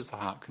 this is the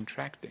heart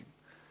contracting,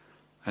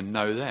 and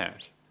know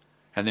that.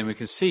 And then we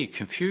can see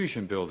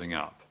confusion building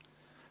up.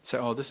 Say,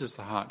 this is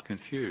the heart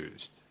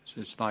confused. So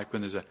it's like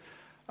when there's a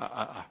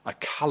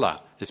colour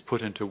is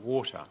put into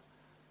water.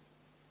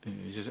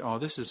 You just,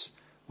 this is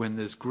when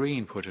there's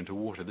green put into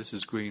water. This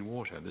is green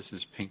water. This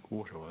is pink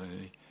water.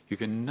 You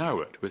can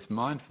know it with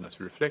mindfulness,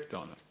 reflect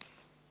on it.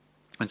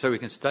 And so we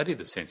can study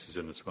the senses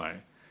in this way.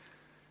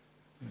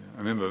 I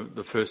remember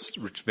the first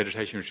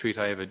meditation retreat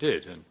I ever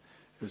did, and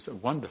it was a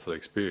wonderful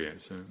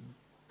experience. And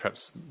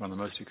perhaps one of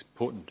the most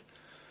important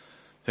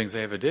things I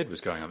ever did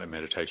was going on that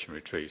meditation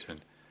retreat.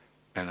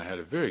 And I had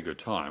a very good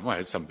time. Well, I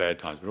had some bad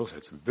times, but also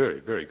had some very,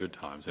 very good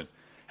times. And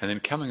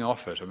then coming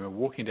off it, I remember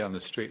walking down the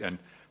street and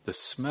the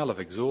smell of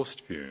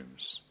exhaust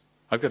fumes.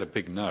 I've got a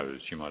big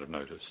nose, you might have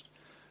noticed,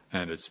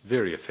 and it's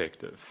very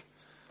effective.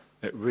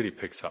 It really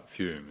picks up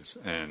fumes,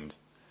 and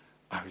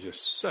I was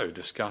just so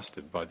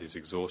disgusted by these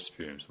exhaust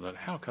fumes. I thought,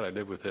 how could I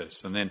live with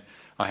this? And then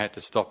I had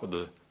to stop at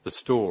the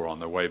store on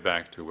the way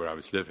back to where I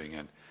was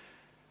living,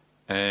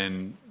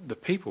 and the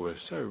people were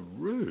so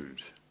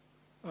rude.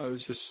 I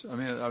just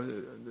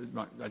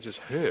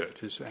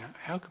hurt.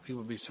 How could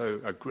people be so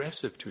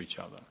aggressive to each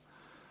other?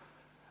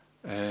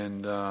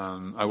 And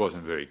I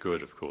wasn't very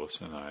good, of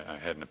course, and I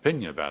had an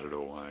opinion about it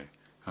all. I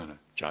kind of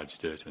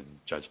judged it and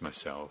judged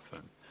myself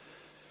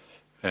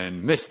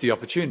and missed the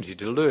opportunity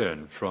to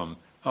learn from,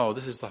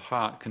 this is the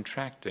heart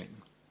contracting.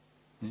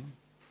 Yeah?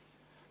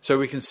 So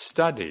we can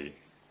study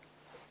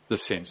the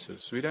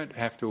senses. We don't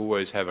have to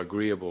always have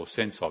agreeable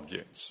sense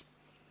objects.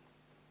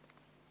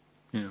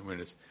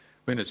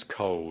 When it's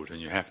cold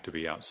and you have to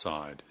be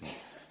outside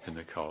in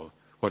the cold,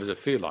 what does it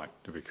feel like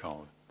to be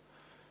cold?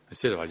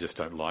 Instead of I just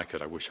don't like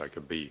it, I wish I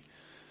could be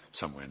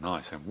somewhere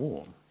nice and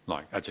warm,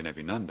 like Ajahn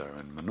Abhinanda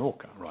in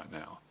Menorca right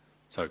now.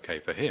 It's okay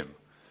for him.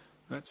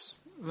 That's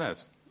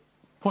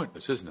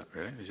pointless, isn't it,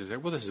 really? You just say,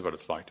 well, this is what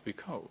it's like to be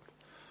cold.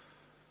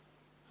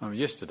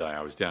 Yesterday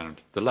I was down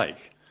at the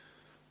lake.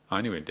 I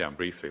only went down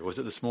briefly. Or was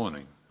it this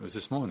morning? It was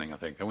this morning, I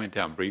think. I went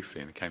down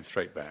briefly and came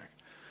straight back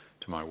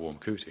to my warm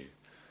kuti.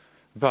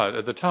 But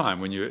at the time,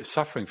 when you're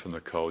suffering from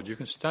the cold, you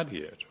can study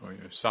it. Or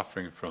you're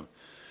suffering from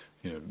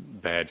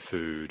bad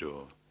food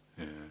or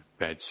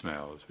bad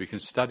smells. We can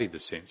study the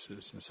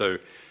senses. And so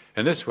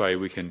in this way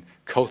we can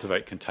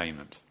cultivate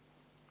containment.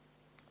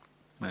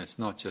 And it's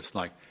not just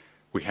like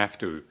we have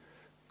to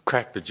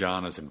crack the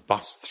jhanas and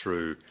bust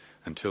through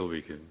until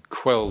we can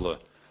quell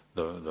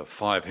the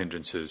 5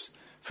 hindrances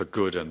for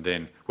good, and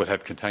then we'll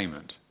have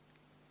containment.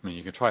 I mean,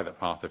 you can try that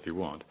path if you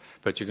want,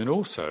 but you can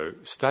also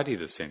study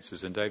the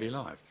senses in daily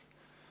life.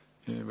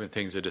 When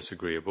things are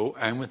disagreeable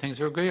and when things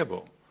are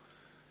agreeable.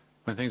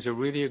 When things are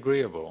really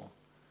agreeable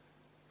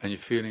and you're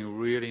feeling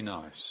really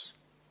nice,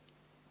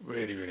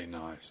 really, really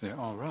nice.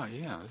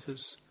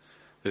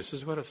 This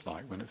is what it's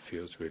like when it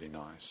feels really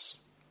nice.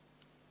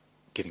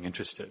 Getting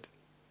interested.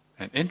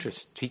 And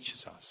interest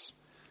teaches us.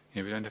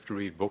 We don't have to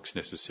read books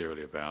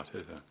necessarily about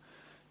it.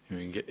 We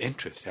can get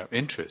interest. Our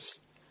interest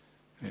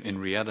in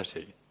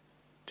reality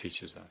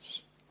teaches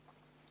us.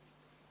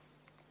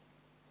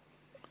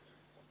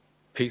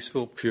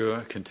 Peaceful,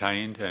 pure,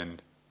 contained,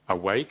 and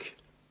awake.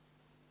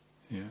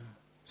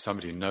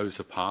 Somebody who knows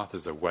the path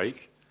is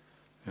awake,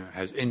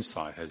 has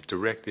insight, has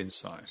direct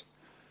insight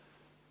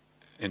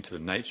into the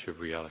nature of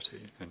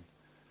reality. And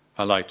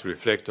I like to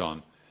reflect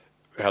on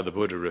how the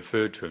Buddha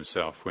referred to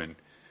himself when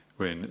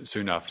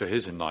soon after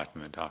his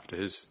enlightenment, after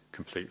his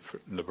complete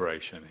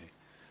liberation,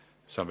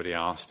 somebody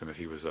asked him if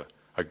he was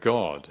a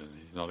god. And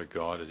he's not a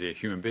god. Is he a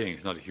human being?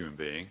 He's not a human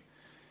being.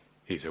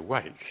 He's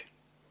awake.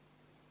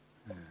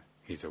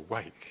 He's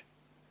awake.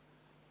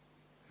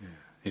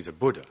 He's a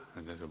Buddha,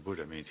 and that's what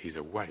Buddha means. He's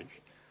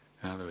awake.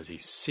 In other words, he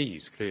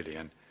sees clearly,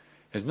 and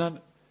it's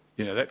not,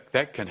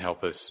 that can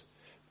help us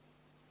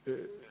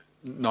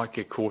not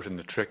get caught in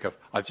the trick of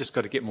I've just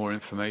got to get more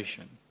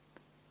information.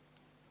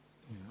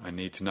 I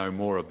need to know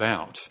more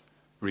about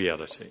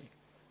reality,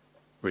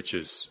 which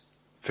is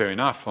fair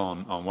enough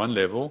on one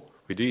level.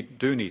 We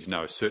do need to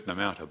know a certain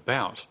amount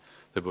about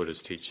the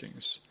Buddha's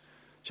teachings,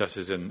 just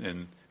as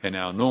in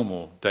our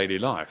normal daily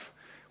life.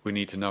 We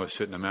need to know a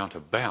certain amount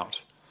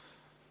about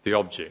the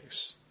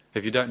objects.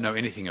 If you don't know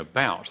anything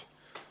about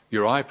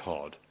your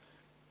iPod,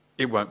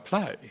 it won't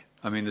play.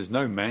 I mean, there's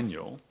no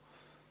manual.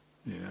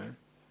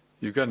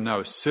 You've got to know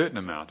a certain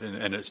amount,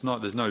 and it's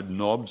not. There's no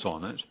knobs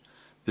on it.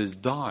 There's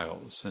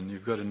dials, and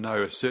you've got to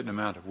know a certain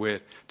amount of where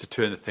to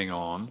turn the thing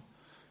on,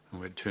 and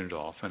where to turn it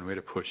off, and where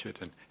to push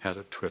it, and how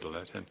to twiddle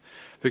it. And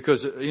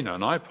because an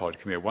iPod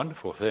can be a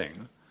wonderful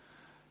thing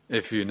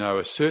if you know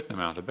a certain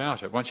amount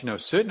about it. Once you know a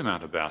certain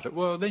amount about it,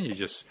 well, then you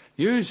just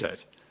use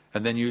it,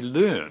 and then you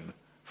learn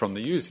from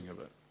the using of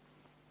it.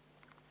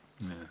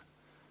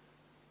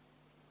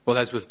 Well,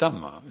 as with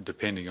Dhamma,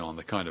 depending on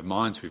the kind of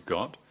minds we've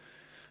got,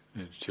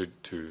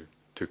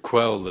 to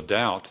quell the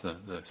doubt,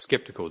 the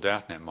sceptical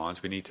doubt in our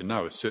minds, we need to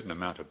know a certain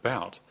amount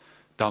about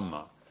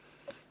Dhamma.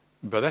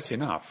 But that's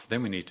enough.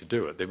 Then we need to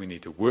do it. Then we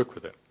need to work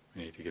with it.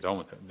 We need to get on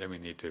with it. Then we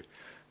need to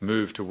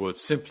move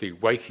towards simply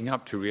waking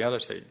up to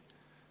reality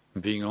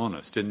and being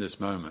honest in this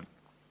moment.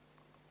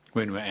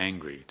 When we're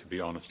angry, to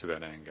be honest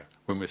about anger.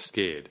 When we're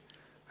scared,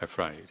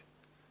 afraid.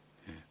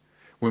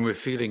 When we're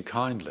feeling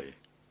kindly,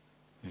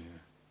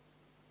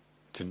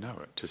 to know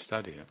it, to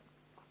study it.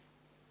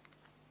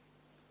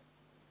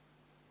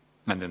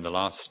 And then the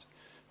last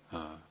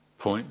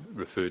point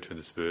referred to in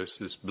this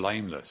verse is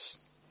blameless.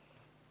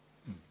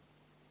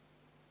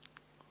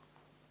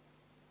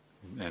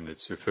 and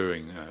it's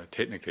referring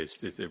technically,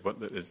 what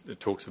it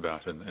talks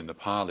about in the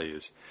Pali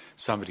is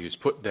somebody who's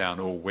put down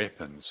all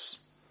weapons,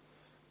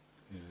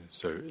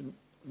 so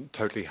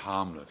totally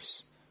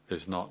harmless.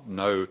 There's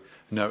no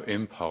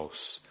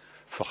impulse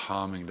for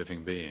harming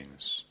living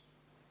beings,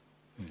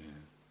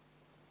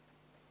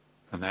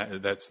 and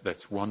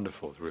that's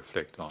wonderful to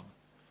reflect on.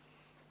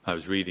 I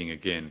was reading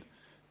again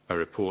a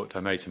report.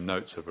 I made some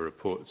notes of a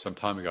report some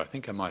time ago. I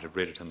think I might have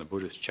read it on the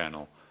Buddhist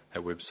channel,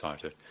 that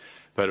website.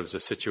 But it was a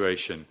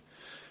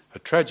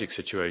tragic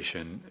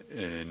situation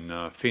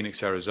in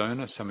Phoenix,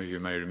 Arizona. Some of you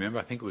may remember.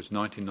 I think it was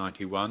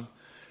 1991.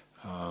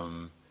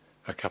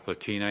 A couple of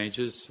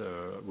teenagers,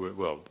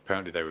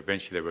 apparently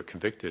they were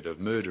convicted of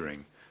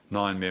murdering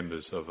 9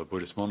 members of a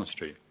Buddhist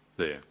monastery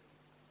there.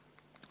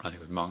 I think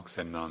it was monks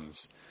and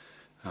nuns.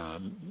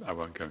 I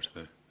won't go into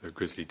the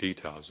grisly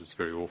details. It's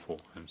very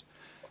awful,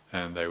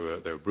 and they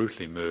were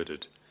brutally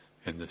murdered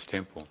in this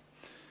temple.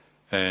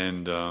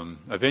 And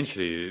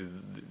eventually,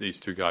 these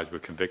 2 guys were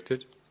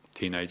convicted,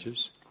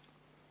 teenagers,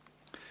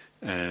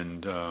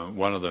 and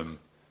one of them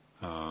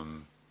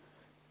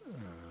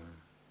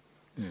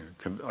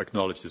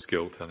acknowledged his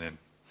guilt and then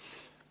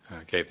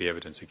gave the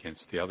evidence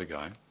against the other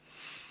guy.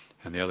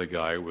 And the other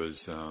guy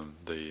was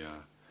the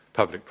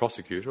public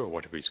prosecutor, or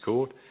whatever he's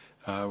called,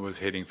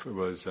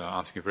 was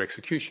asking for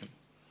execution.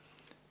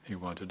 He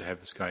wanted to have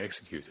this guy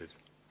executed.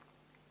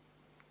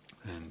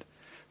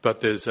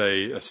 But there's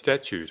a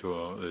statute,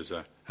 or there's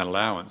an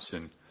allowance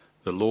in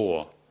the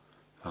law.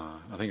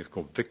 I think it's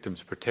called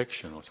victims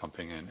protection or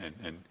something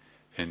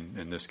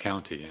in this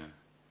county,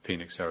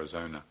 Phoenix,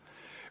 Arizona,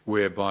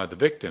 whereby the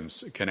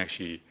victims can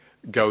actually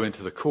go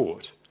into the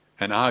court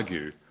and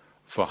argue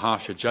for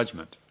harsher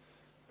judgment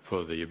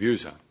for the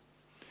abuser.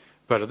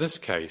 But in this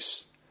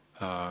case,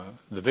 the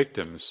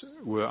victims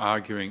were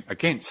arguing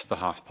against the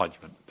harsh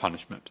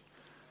punishment.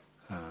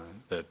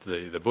 That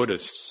the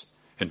Buddhists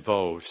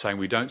involved saying,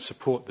 we don't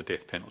support the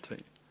death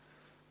penalty.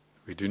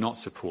 We do not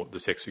support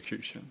this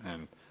execution.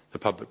 And the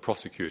public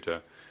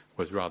prosecutor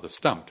was rather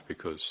stumped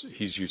because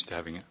he's used to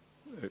having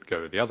it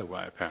go the other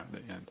way,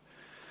 apparently. And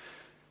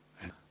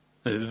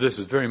this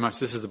is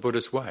the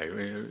Buddhist way.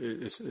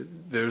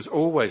 There's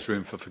always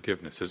room for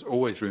forgiveness. There's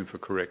always room for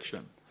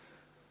correction.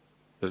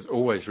 There's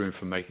always room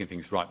for making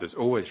things right. There's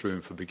always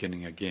room for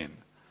beginning again.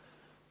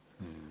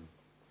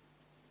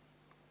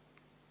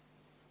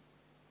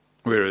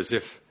 Whereas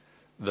if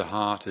the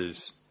heart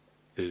is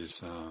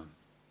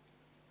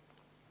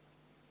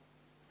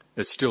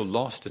still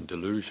lost in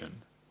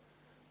delusion,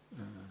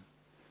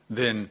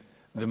 then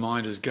the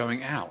mind is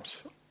going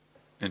out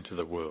into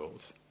the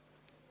world,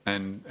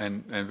 and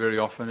very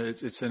often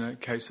it's in a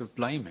case of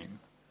blaming,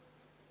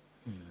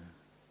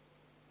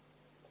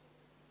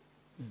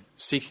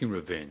 seeking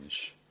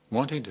revenge,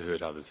 wanting to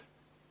hurt others.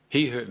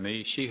 He hurt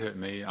me, she hurt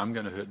me, I'm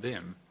going to hurt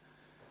them,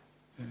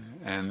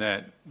 and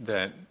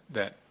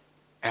that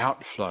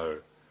outflow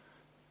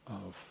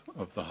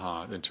of the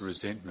heart into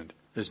resentment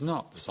is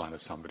not the sign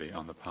of somebody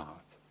on the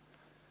path.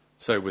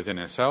 So within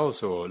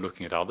ourselves, or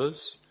looking at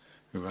others,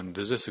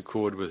 does this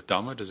accord with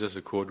Dhamma? Does this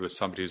accord with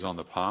somebody who's on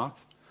the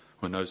path,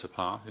 or knows the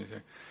path? You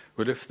say,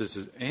 well, if there's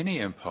any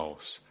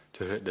impulse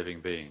to hurt living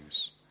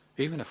beings,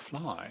 even a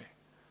fly,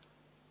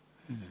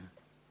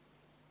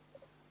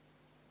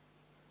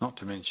 not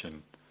to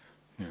mention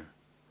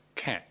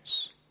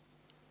cats.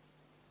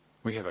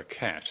 We have a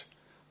cat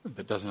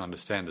that doesn't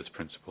understand this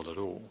principle at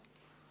all.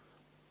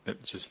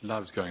 It just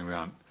loves going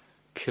around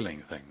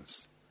killing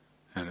things,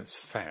 and it's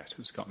fat.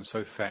 It's gotten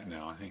so fat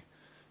now, I think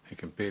it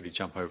can barely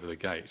jump over the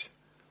gate.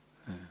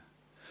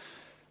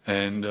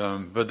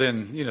 But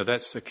then,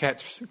 that's the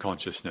cat's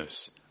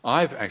consciousness.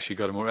 I've actually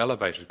got a more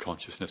elevated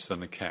consciousness than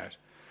the cat.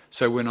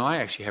 So when I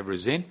actually have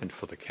resentment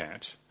for the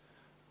cat,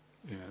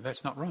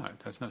 that's not right.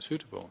 That's not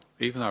suitable.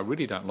 Even though I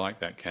really don't like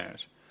that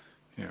cat,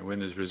 when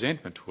there's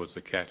resentment towards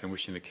the cat and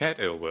wishing the cat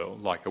ill will,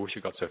 like I wish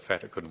it got so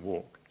fat it couldn't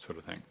walk, sort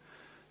of thing.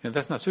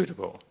 That's not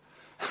suitable.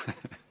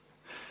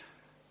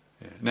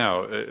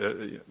 Now,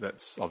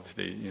 that's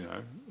obviously,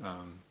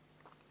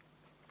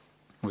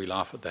 we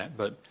laugh at that,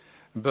 but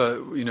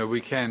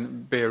we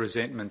can bear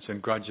resentments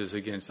and grudges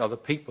against other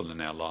people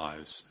in our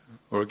lives,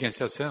 or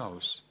against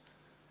ourselves.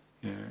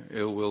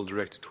 Ill will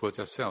directed towards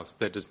ourselves.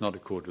 That does not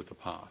accord with the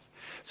path.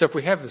 So if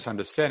we have this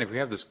understanding, if we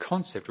have this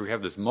concept, if we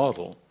have this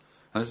model,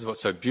 and this is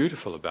what's so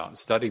beautiful about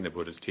studying the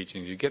Buddha's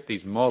teachings, you get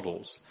these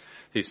models,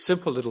 these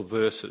simple little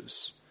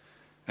verses,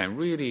 and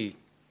really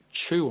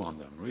chew on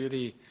them,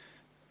 really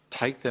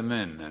take them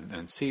in,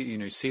 and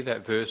see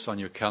that verse on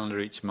your calendar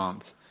each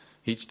month,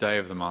 each day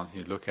of the month.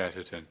 You look at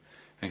it and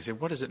you say,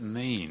 what does it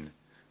mean?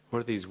 What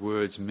do these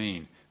words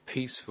mean?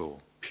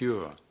 Peaceful,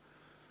 pure,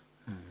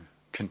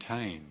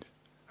 contained,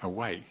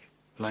 awake,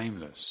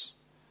 blameless,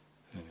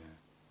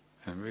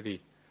 and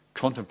really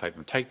contemplate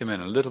them, take them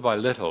in, and little by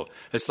little.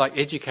 It's like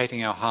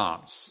educating our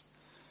hearts.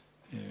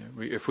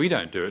 If we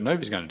don't do it,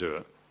 nobody's going to do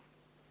it.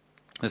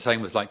 The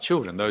same with like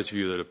children. Those of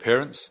you that are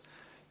parents,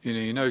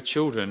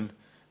 children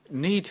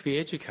need to be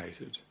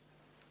educated.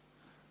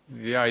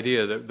 The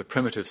idea, the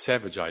primitive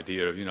savage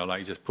idea of, you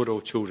just put all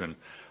children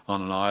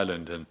on an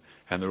island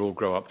and they'll all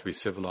grow up to be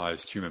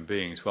civilized human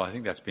beings. Well, I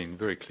think that's been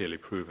very clearly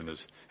proven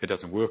as it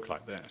doesn't work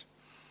like that.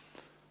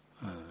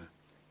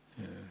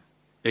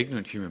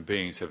 Ignorant human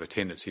beings have a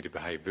tendency to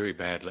behave very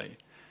badly.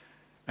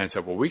 And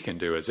so what we can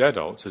do as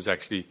adults is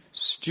actually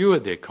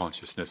steward their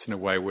consciousness in a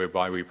way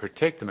whereby we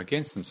protect them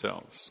against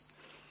themselves.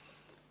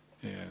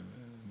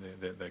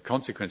 The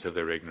consequence of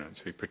their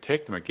ignorance. We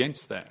protect them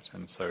against that.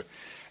 And so,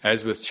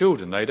 as with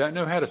children, they don't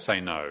know how to say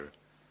no.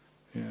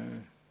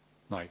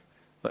 Like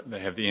they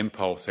have the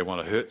impulse, they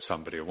want to hurt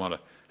somebody or want to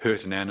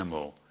hurt an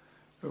animal.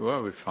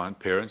 Well, we find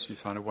parents, you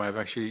find a way of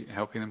actually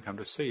helping them come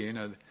to see,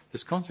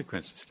 there's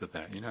consequences to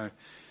that.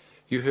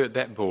 You hurt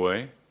that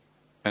boy,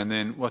 and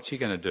then what's he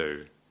going to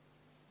do?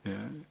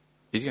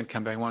 He's going to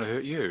come back and want to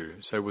hurt you.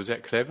 So was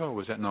that clever or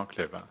was that not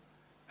clever?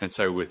 And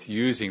so with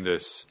using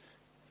this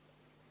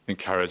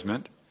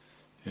encouragement,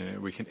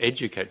 we can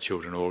educate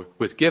children, or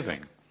with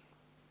giving,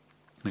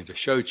 and to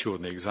show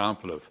children the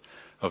example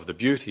of the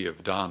beauty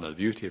of dana, the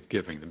beauty of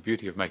giving, the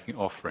beauty of making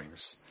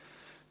offerings.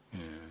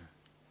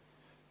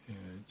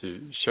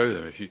 To show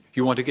them, if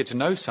you want to get to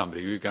know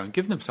somebody, you go and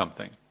give them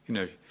something.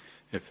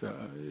 If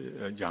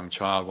a young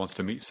child wants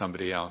to meet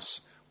somebody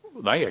else,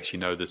 they actually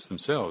know this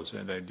themselves.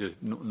 And they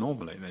just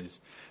normally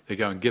they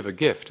go and give a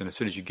gift, and as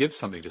soon as you give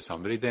something to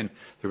somebody, then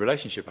the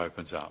relationship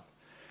opens up.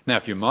 Now,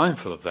 if you're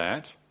mindful of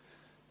that,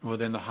 well,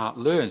 then the heart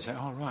learns.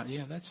 Oh, right,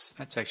 yeah, that's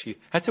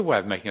a way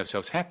of making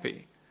ourselves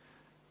happy.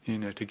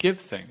 To give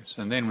things.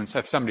 And then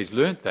if somebody's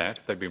learnt that,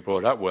 if they've been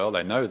brought up well,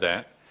 they know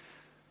that.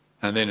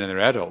 And then in their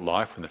adult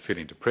life, when they're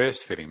feeling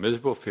depressed, feeling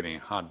miserable, feeling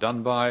hard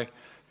done by,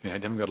 they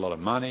haven't got a lot of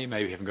money,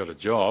 maybe haven't got a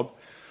job.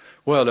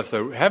 Well, if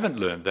they haven't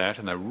learned that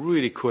and they're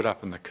really caught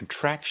up in the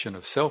contraction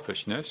of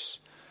selfishness,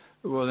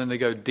 well, then they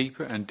go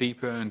deeper and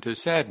deeper into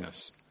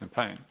sadness and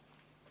pain.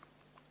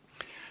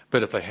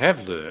 But if they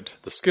have learnt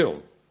the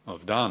skill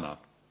of dana,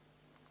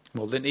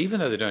 well, then even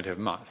though they don't have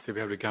much, they'll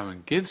be able to go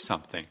and give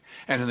something.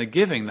 And in the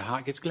giving, the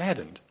heart gets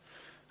gladdened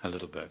a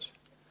little bit.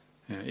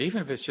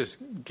 Even if it's just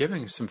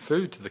giving some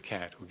food to the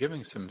cat, or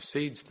giving some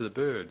seeds to the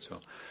birds, or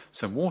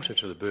some water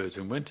to the birds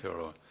in winter,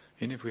 or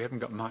even if we haven't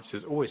got much,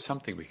 there's always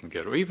something we can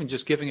get, or even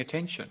just giving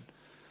attention.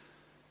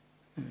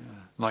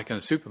 Like in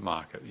a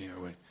supermarket,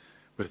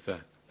 with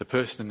the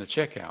person in the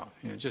checkout,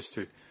 just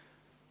to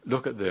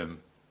look at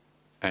them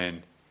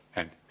and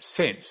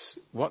sense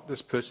what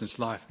this person's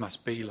life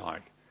must be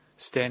like,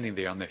 standing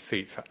there on their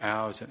feet for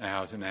hours and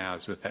hours and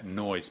hours with that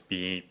noise,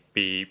 beep,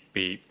 beep,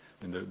 beep,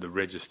 and the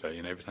register,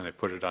 every time they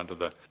put it under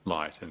the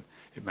light, and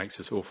it makes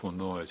this awful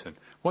noise, and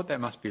what that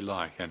must be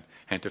like,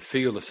 and to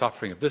feel the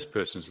suffering of this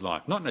person's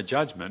life, not in a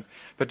judgment,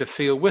 but to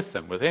feel with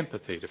them, with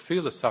empathy, to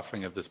feel the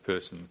suffering of this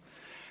person.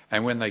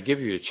 And when they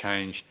give you a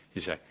change, you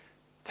say,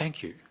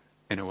 thank you,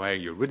 in a way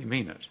you really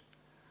mean it.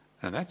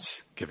 And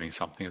that's giving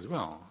something as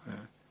well.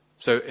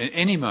 So in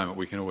any moment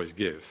we can always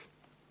give.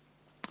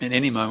 In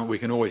any moment we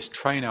can always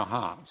train our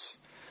hearts.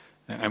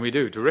 And we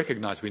do, to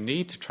recognise we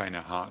need to train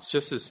our hearts,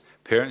 just as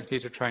parents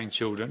need to train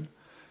children.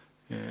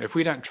 If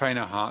we don't train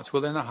our hearts,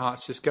 well then the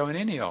hearts just go in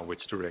any old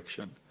which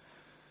direction.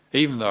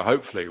 Even though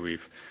hopefully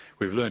we've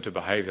learned to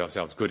behave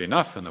ourselves good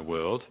enough in the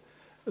world,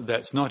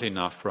 that's not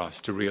enough for us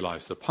to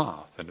realise the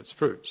path and its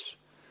fruits.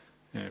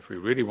 If we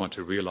really want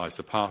to realise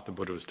the path the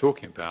Buddha was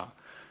talking about,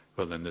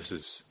 well then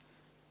these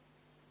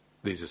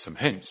are some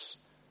hints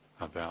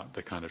about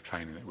the kind of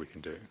training that we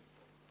can do.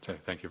 So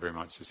thank you very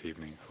much this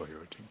evening for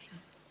your attention.